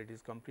after it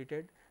is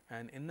completed,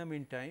 and in the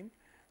meantime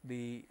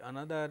the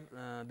another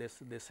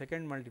the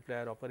second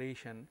multiplier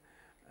operation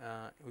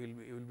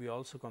will be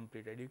also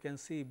completed. You can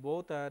see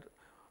both are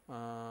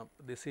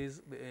this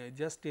is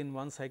just in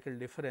one cycle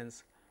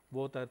difference,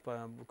 both are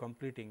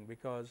completing,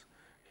 because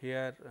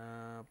here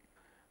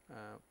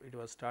it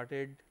was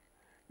started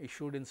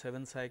issued in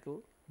 7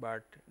 cycle,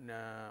 but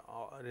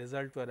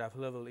result were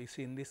available. You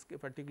see, in this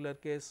particular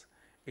case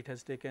it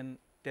has taken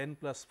 10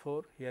 plus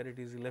 4, here it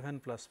is 11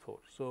 plus 4.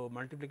 So,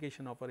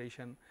 multiplication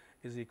operation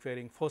is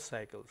requiring 4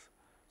 cycles.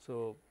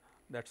 So,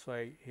 that is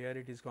why here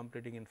it is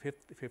completing in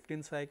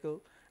 15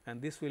 cycle,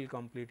 and this will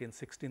complete in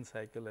 16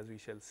 cycle, as we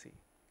shall see.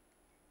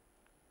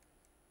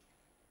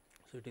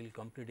 So, it will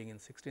completing in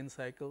 16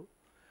 cycle,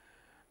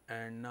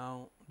 and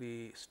now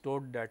the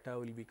stored data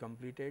will be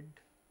completed.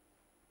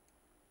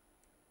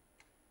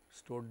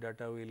 Stored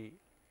data will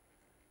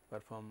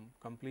perform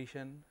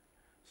completion.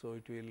 So,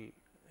 it will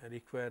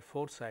require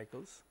 4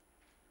 cycles,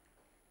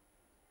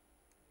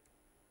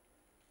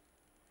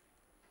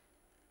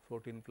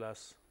 14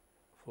 plus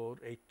 4,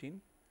 18,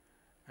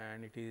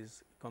 and it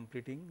is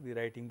completing the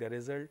writing the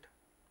result,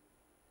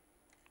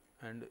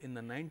 and in the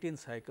 19th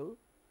cycle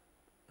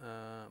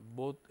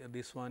both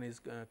this one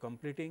is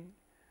completing,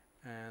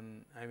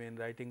 and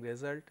writing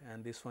result,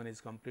 and this one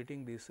is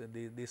completing,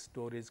 this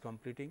store is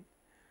completing.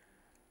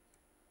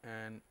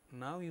 And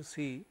now you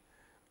see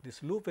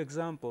this loop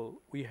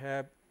example, we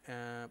have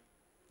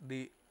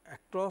the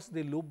across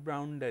the loop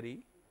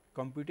boundary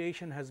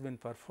computation has been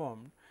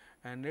performed,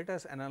 and let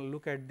us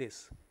look at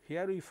this.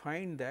 Here we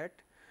find that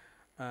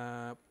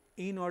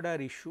in order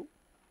issue,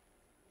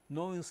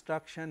 no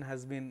instruction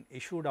has been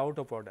issued out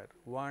of order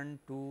 1,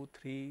 2,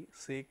 3,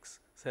 6,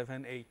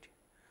 7, 8.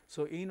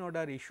 So, in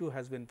order issue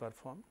has been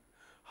performed.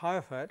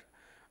 However,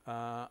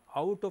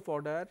 out of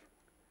order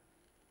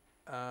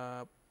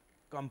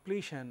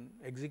completion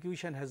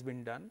execution has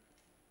been done,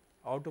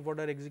 out of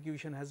order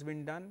execution has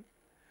been done,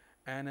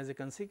 and as a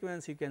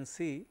consequence you can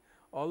see,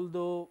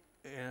 although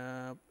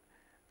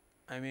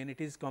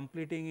it is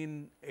completing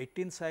in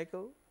 18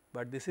 cycle,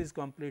 but this is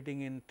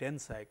completing in 10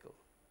 cycle.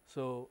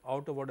 So,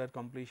 out of order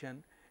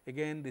completion,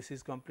 again this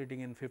is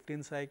completing in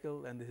 15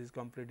 cycle, and this is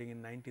completing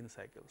in 19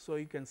 cycle. So,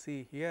 you can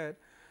see here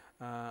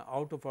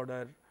out of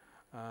order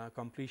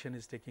completion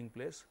is taking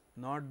place,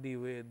 not the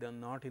way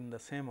not in the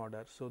same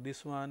order. So,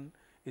 this one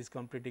is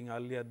completing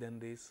earlier than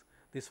this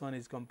one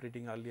is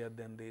completing earlier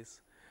than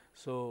this.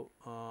 So,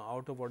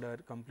 out of order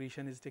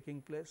completion is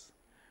taking place,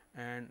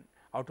 and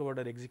out of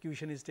order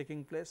execution is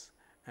taking place,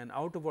 and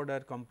out of order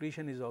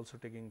completion is also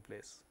taking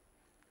place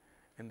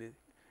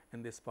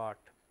in this part.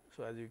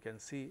 So, as you can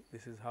see,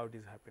 this is how it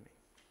is happening.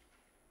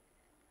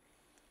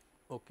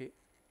 Okay.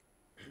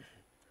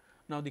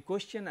 Now, the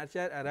question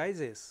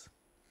arises,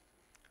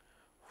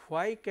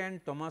 why can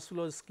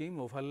Tomasulo's scheme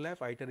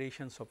overlap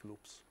iterations of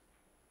loops?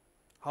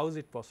 How is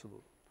it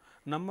possible?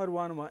 Number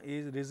one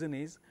is reason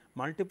is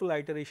multiple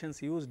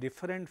iterations use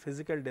different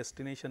physical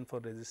destination for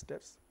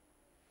registers.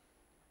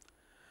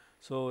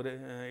 So,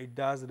 it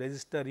does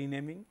register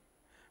renaming.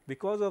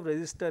 Because of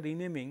register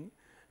renaming,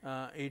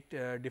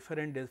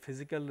 different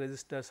physical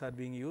registers are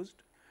being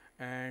used,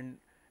 and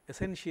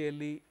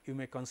essentially you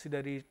may consider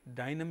it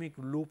dynamic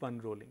loop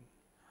unrolling.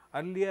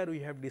 Earlier we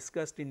have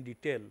discussed in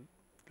detail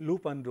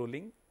loop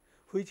unrolling,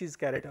 which is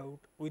carried out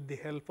with the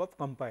help of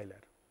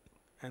compiler,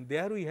 and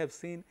there we have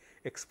seen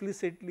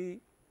explicitly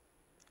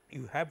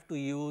you have to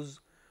use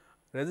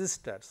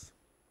registers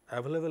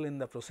available in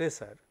the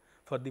processor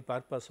for the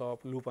purpose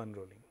of loop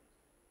unrolling.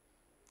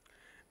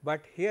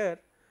 But here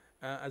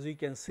as we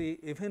can see,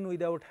 even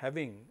without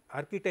having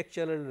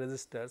architectural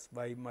registers,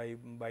 by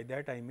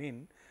that I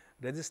mean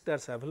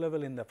registers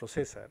available in the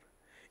processor,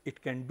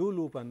 it can do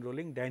loop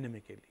unrolling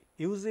dynamically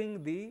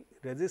using the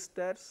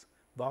registers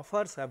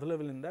buffers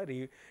available in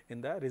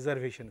the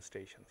reservation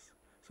stations.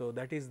 So,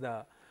 that is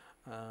the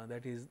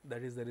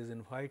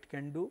reason why it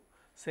can do.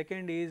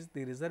 Second is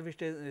the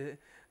reservation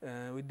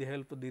with the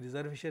help of the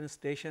reservation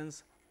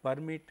stations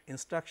permit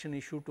instruction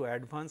issue to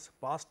advance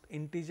past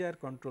integer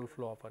control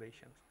flow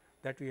operations,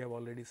 that we have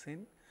already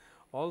seen.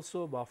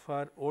 Also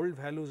buffer old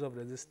values of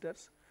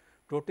registers,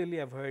 totally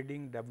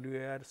avoiding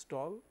WAR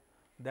stall,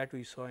 that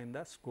we saw in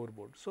the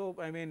scoreboard. So,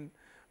 I mean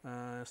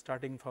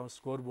starting from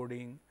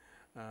scoreboarding,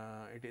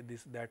 how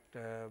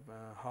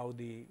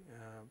the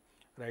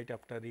right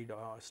after read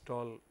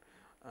stall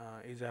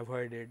is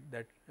avoided,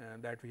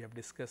 that we have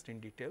discussed in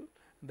detail,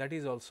 that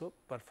is also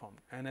performed,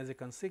 and as a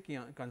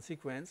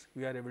consequence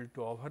we are able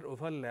to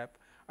overlap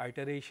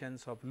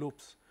iterations of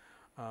loops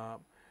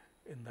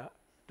in the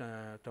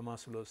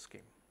Tomasulo's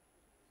scheme.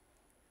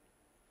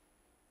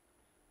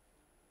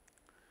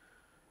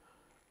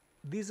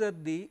 These are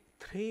the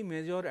three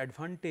major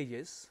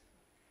advantages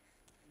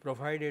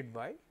provided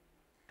by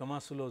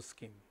Tomasulo's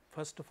scheme.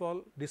 First of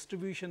all,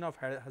 distribution of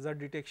hazard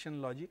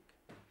detection logic.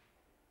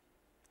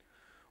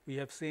 We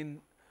have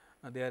seen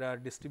there are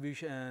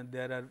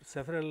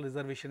several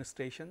reservation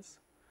stations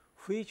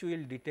which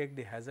will detect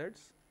the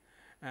hazards,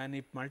 and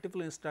if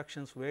multiple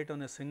instructions wait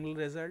on a single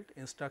result,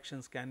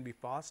 instructions can be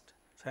passed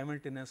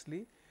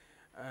simultaneously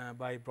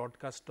by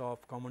broadcast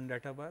of common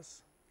data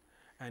bus,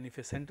 and if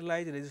a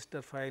centralized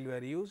register file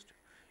were used,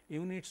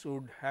 units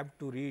would have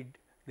to read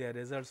their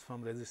results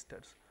from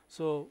registers.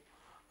 So,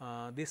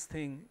 this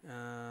thing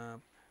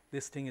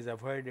is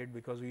avoided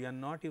because we are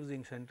not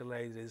using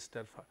centralized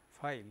register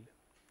file,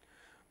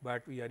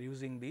 but we are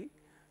using the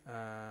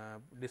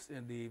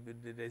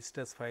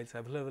registers files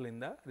available in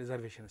the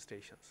reservation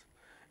stations,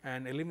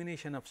 and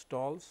elimination of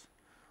stalls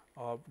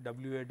of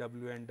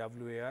WAW and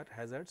WAR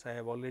hazards. I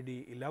have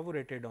already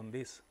elaborated on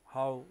this,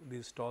 how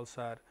these stalls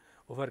are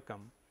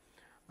overcome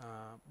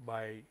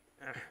by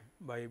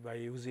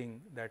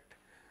using that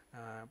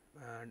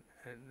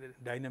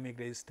dynamic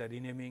register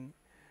renaming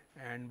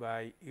and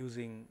by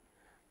using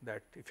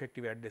that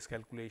effective address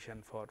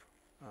calculation for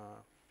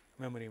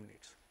memory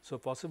units. So,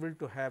 possible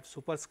to have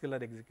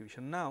superscalar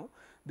execution. Now,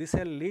 this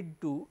will lead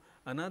to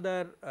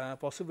another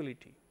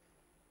possibility.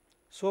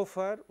 So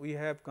far, we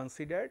have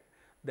considered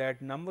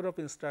that number of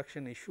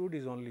instruction issued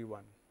is only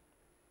one,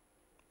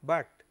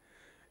 but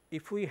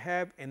if we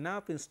have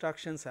enough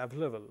instructions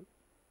available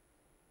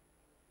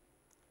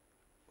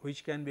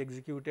which can be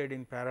executed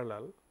in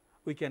parallel,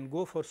 we can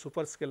go for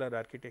superscalar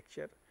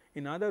architecture.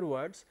 In other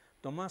words,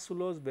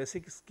 Tomasulo's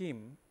basic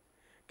scheme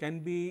can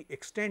be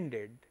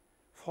extended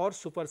for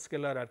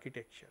superscalar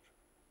architecture.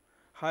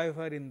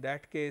 However, in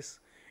that case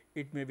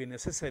it may be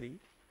necessary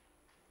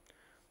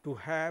to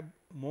have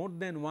more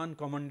than one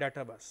common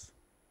data bus,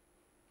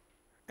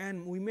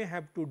 and we may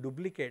have to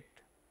duplicate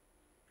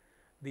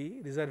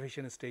the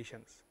reservation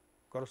stations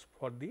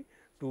for the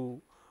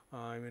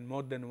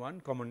more than one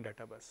common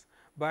data bus,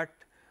 but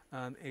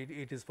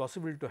it is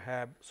possible to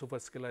have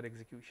superscalar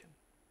execution.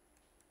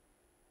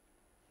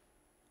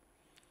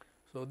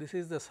 So, this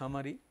is the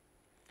summary: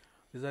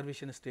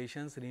 reservation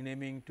stations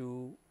renaming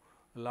to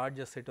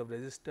larger set of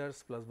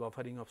registers plus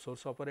buffering of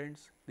source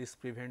operands. This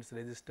prevents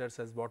registers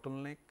as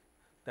bottleneck,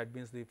 that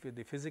means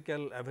the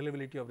physical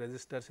availability of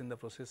registers in the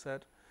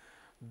processor,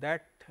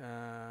 that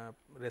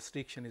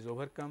restriction is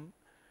overcome,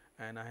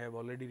 and I have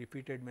already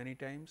repeated many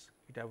times.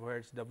 It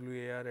avoids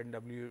WAR and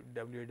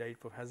WA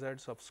type of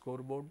hazards of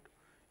scoreboard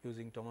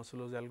using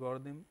Tomasulo's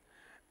algorithm,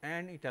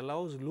 and it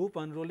allows loop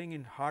unrolling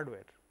in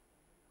hardware.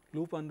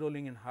 Loop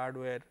unrolling in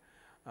hardware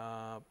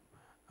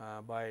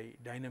by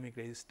dynamic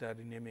register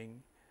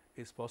renaming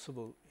is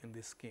possible in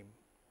this scheme,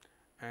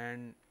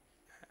 and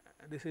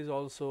this is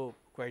also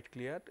quite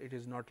clear. It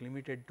is not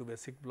limited to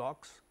basic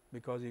blocks,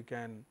 because you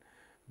can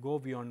go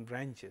beyond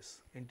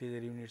branches. Integer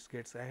units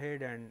gets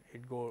ahead and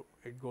it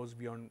goes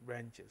beyond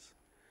branches,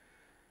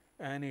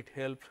 and it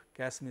helps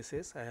cache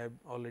misses. I have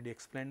already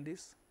explained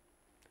this,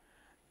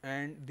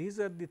 and these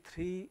are the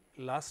three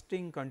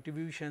lasting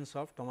contributions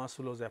of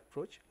Tomasulo's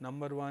approach.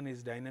 Number one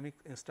is dynamic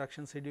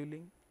instruction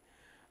scheduling,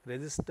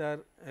 register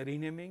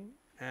renaming,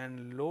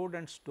 and load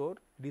and store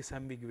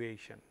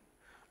disambiguation.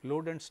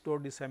 Load and store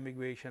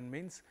disambiguation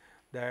means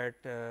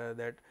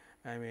that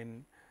I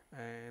mean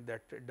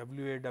that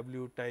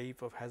WAW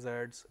type of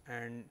hazards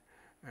and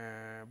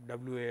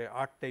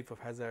WAR type of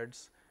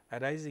hazards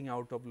arising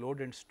out of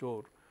load and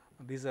store,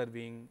 these are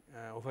being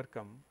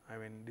overcome. I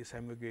mean this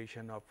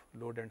ambiguation of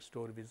load and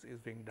store is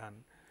being done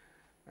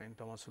in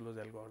Tomasulo's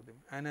algorithm,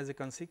 and as a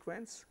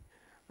consequence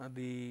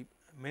the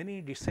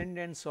many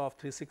descendants of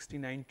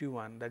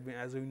 36091, that means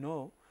as we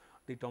know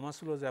the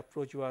Tomasulo's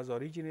approach was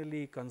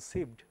originally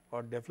conceived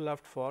or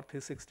developed for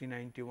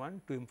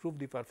 36091 to improve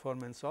the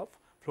performance of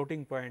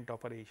floating point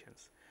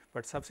operations,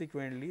 but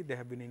subsequently they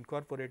have been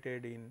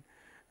incorporated in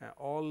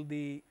all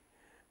the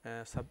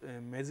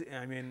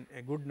I mean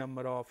a good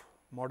number of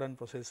modern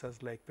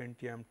processors like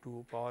Pentium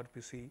 2,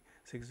 PowerPC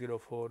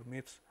 604,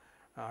 MIPS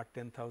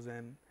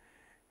R10000,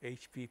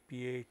 HP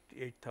P8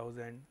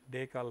 8000,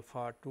 DEC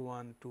Alpha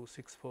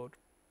 21264.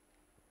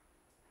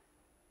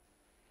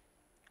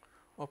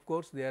 Of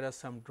course, there are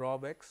some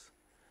drawbacks,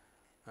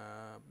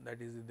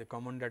 that is the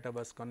common data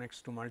bus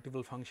connects to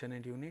multiple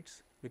functioning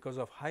units. Because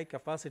of high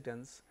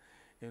capacitance,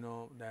 it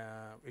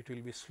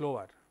will be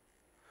slower.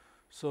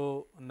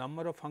 So,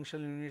 number of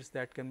functional units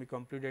that can be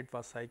completed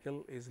per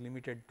cycle is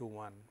limited to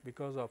 1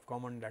 because of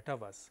common data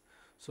bus.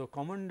 So,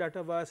 common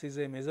data bus is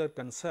a major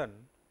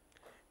concern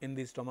in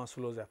this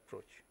Tomasulo's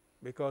approach,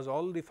 because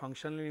all the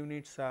functional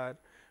units are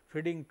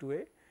feeding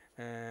to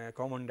a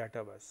common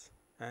data bus,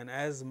 and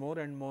as more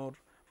and more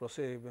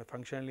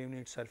functional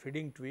units are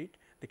feeding to it,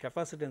 the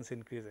capacitance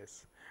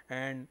increases,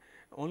 and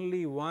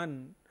only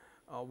one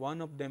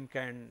of them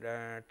can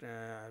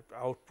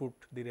output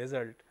the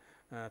result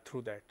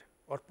through that.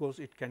 Of course,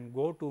 it can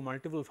go to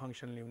multiple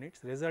functional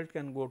units, result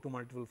can go to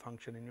multiple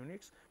functional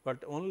units,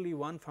 but only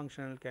one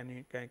functional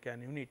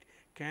unit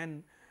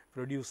can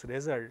produce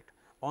result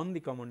on the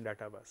common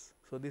data bus.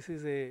 So, this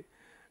is a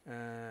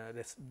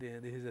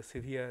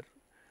severe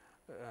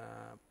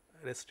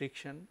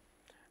restriction,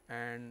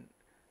 and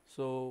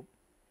so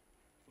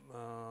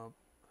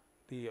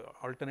the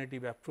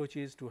alternative approach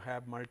is to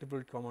have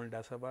multiple common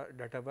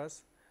data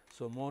bus.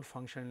 So, more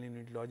functional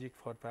unit logic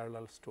for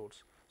parallel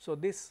stores. So,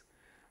 this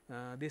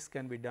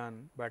can be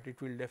done, but it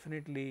will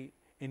definitely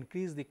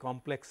increase the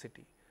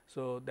complexity.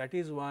 So, that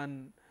is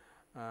one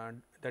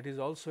that is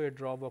also a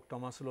drawback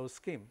Tomasulo's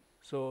scheme.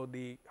 So,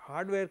 the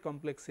hardware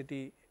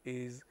complexity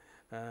is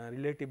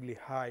relatively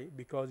high,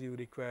 because you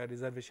require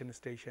reservation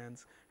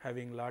stations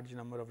having large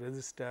number of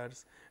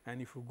resistors, and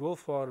if you go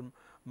for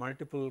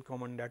multiple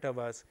common data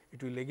bus,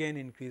 it will again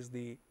increase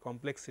the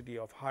complexity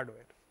of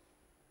hardware.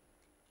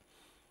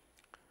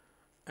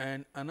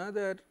 And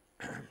another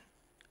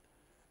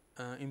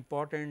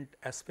important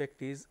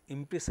aspect is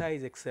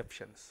imprecise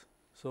exceptions.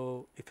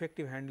 So,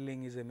 effective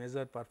handling is a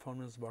major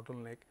performance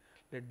bottleneck.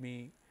 Let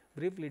me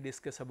briefly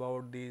discuss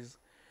about these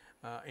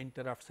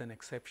interrupts and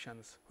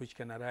exceptions which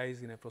can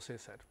arise in a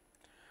processor.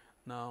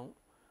 Now,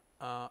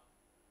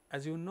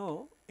 as you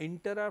know,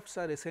 interrupts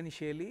are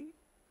essentially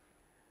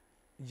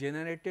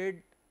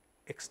generated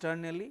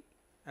externally.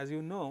 As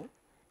you know,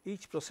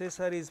 each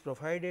processor is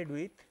provided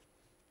with,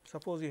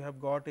 suppose you have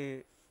got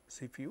a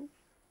CPU,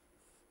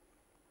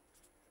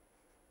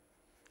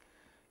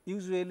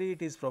 usually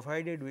it is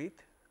provided with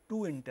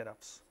two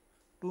interrupts,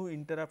 two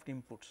interrupt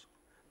inputs.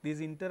 These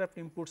interrupt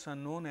inputs are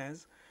known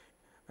as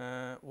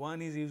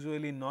one is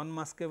usually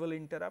non-maskable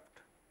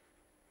interrupt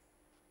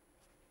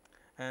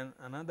and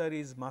another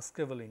is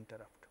maskable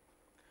interrupt.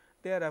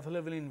 They are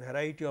available in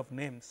variety of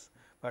names,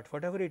 but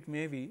whatever it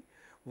may be,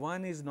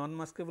 one is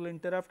non-maskable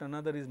interrupt,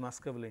 another is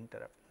maskable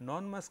interrupt.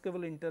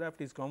 Non-maskable interrupt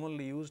is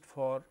commonly used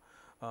for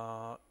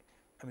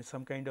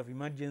some kind of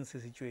emergency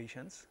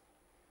situations.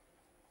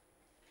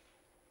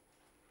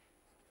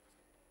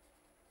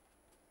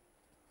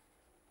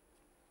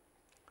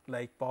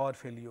 Like power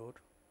failure,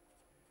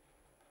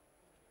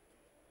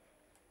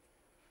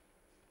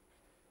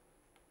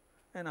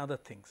 and other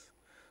things.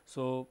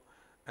 So,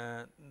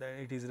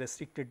 it is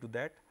restricted to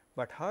that,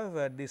 but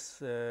however,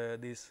 this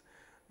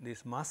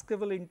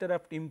maskable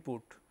interrupt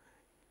input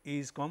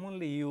is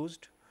commonly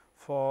used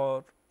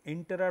for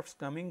interrupts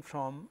coming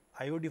from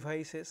IO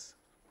devices,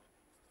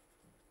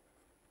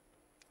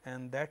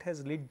 and that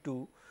has led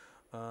to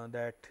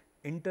that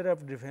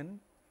interrupt driven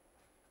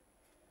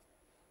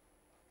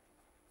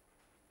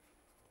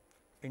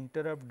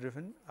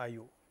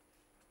IO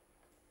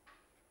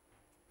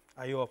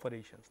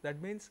operations.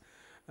 That means,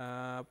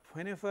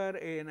 whenever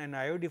an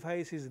IO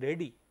device is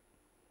ready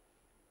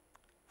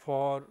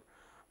for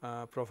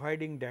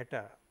providing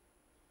data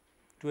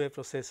to a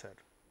processor,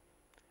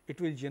 it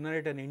will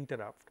generate an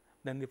interrupt,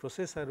 then the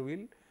processor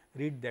will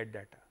read that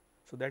data.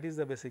 So, that is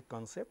the basic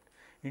concept,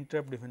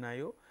 interrupt driven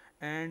IO,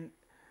 and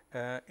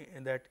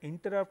that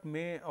interrupt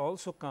may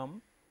also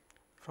come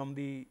from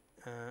the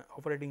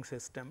operating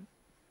system.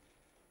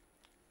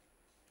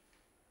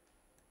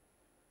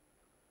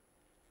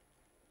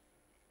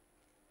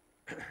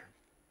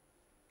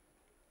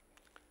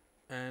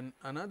 And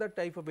another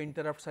type of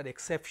interrupts are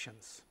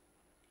exceptions.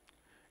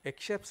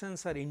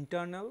 Exceptions are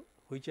internal,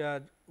 which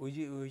are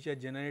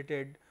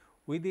generated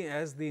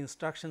as the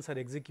instructions are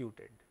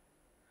executed.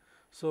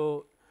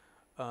 So,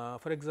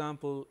 for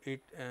example,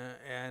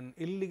 an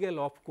illegal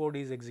opcode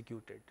is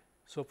executed.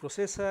 So,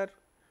 processor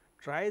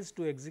tries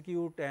to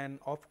execute an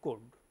opcode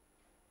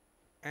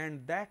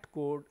and that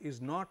code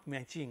is not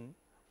matching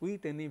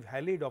with any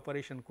valid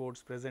operation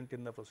codes present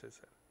in the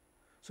processor.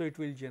 So, it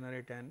will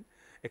generate an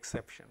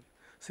exception.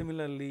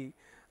 Similarly,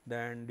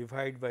 then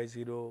divide by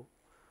 0,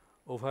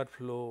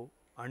 overflow,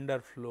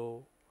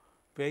 underflow,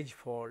 page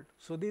fault.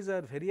 So, these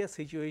are various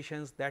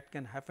situations that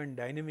can happen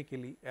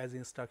dynamically as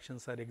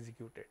instructions are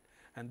executed,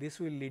 and this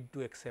will lead to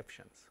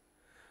exceptions.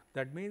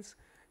 That means,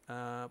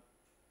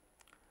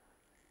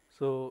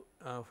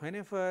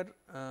 whenever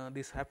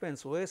this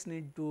happens, OS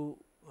needs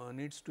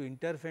to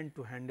intervene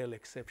to handle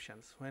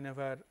exceptions.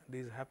 Whenever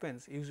this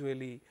happens,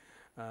 usually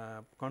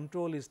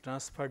control is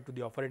transferred to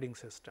the operating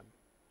system.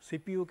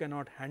 CPU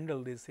cannot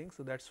handle these things.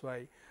 So, that is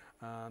why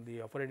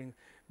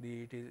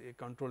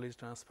control is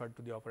transferred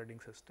to the operating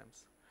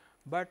systems.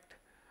 But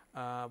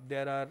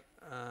there are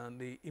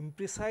the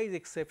imprecise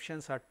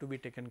exceptions are to be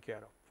taken care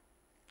of.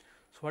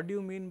 So, what do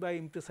you mean by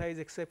imprecise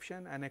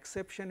exception? An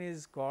exception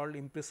is called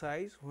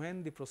imprecise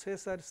when the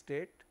processor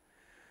state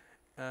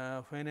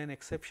when an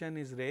exception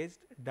is raised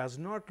does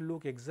not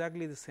look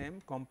exactly the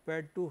same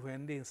compared to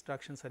when the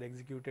instructions are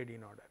executed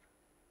in order.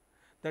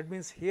 That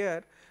means,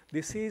 here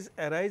this is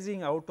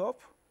arising out of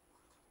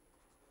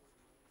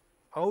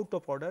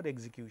order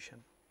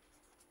execution.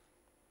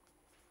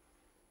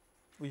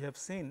 We have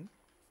seen,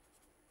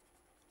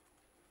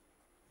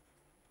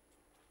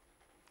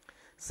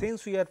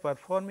 since we are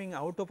performing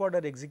out of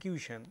order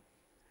execution,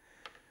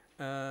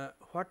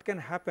 what can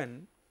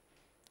happen?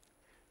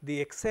 The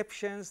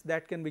exceptions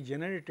that can be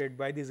generated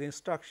by these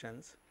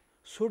instructions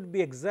should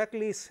be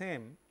exactly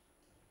same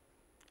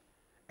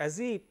as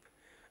if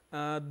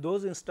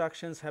those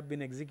instructions have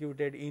been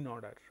executed in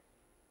order.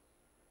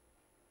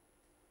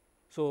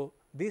 So,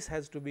 this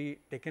has to be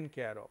taken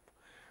care of,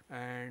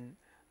 and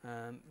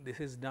this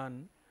is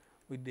done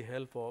with the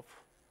help of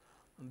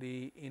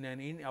in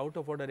an out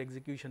of order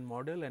execution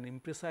model. An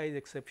imprecise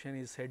exception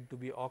is said to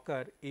be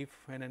occur if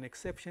when an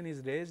exception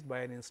is raised by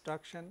an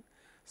instruction,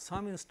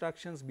 some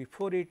instructions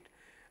before it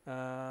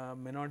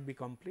may not be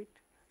complete,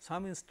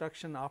 some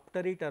instruction after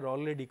it are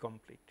already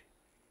complete.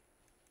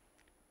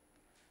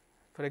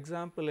 For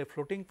example, a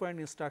floating point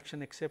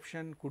instruction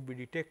exception could be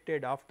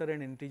detected after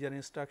an integer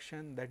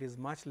instruction that is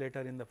much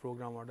later in the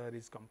program order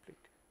is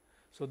complete.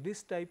 So,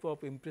 this type of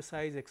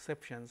imprecise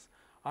exceptions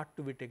are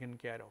to be taken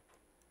care of.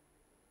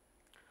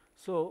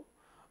 So,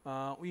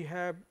 we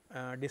have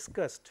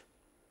discussed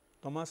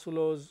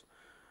Tomasulo's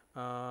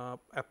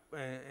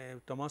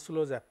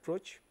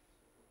approach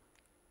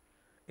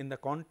in the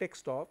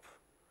context of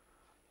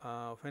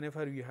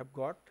whenever you have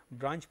got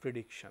branch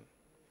prediction.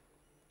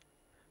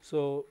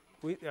 So,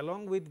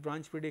 along with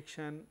branch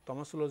prediction,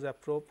 Tomasulo's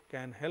approach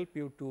can help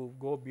you to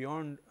go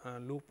beyond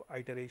loop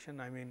iteration.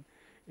 I mean,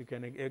 you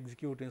can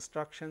execute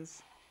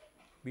instructions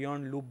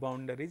beyond loop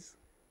boundaries.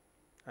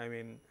 I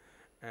mean,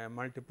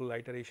 multiple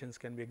iterations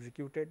can be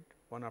executed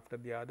one after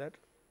the other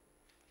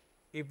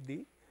if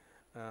the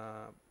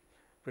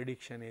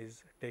prediction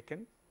is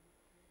taken,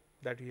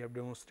 that we have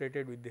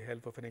demonstrated with the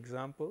help of an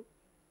example.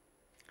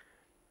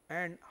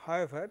 And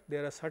however,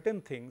 there are certain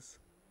things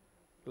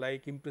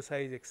like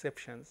imprecise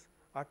exceptions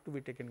are to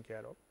be taken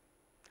care of.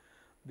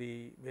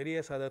 The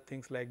various other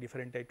things like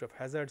different types of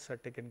hazards are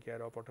taken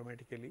care of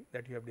automatically,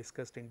 that we have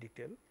discussed in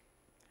detail.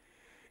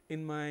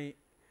 In my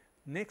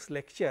next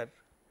lecture,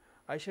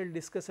 I shall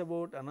discuss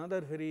about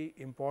another very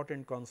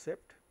important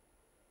concept,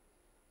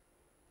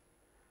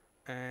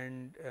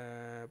 and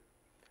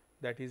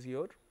that is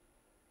your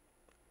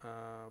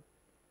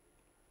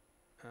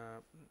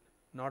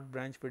not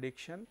branch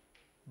prediction,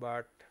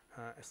 but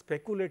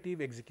speculative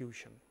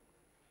execution.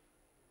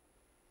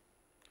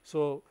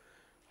 So,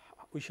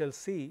 we shall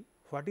see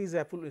what is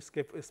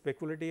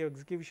speculative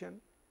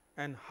execution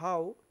and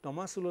how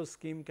Tomasulo's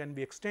scheme can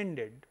be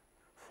extended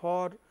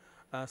for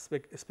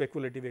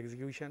speculative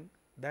execution,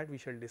 that we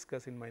shall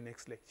discuss in my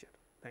next lecture.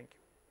 Thank you.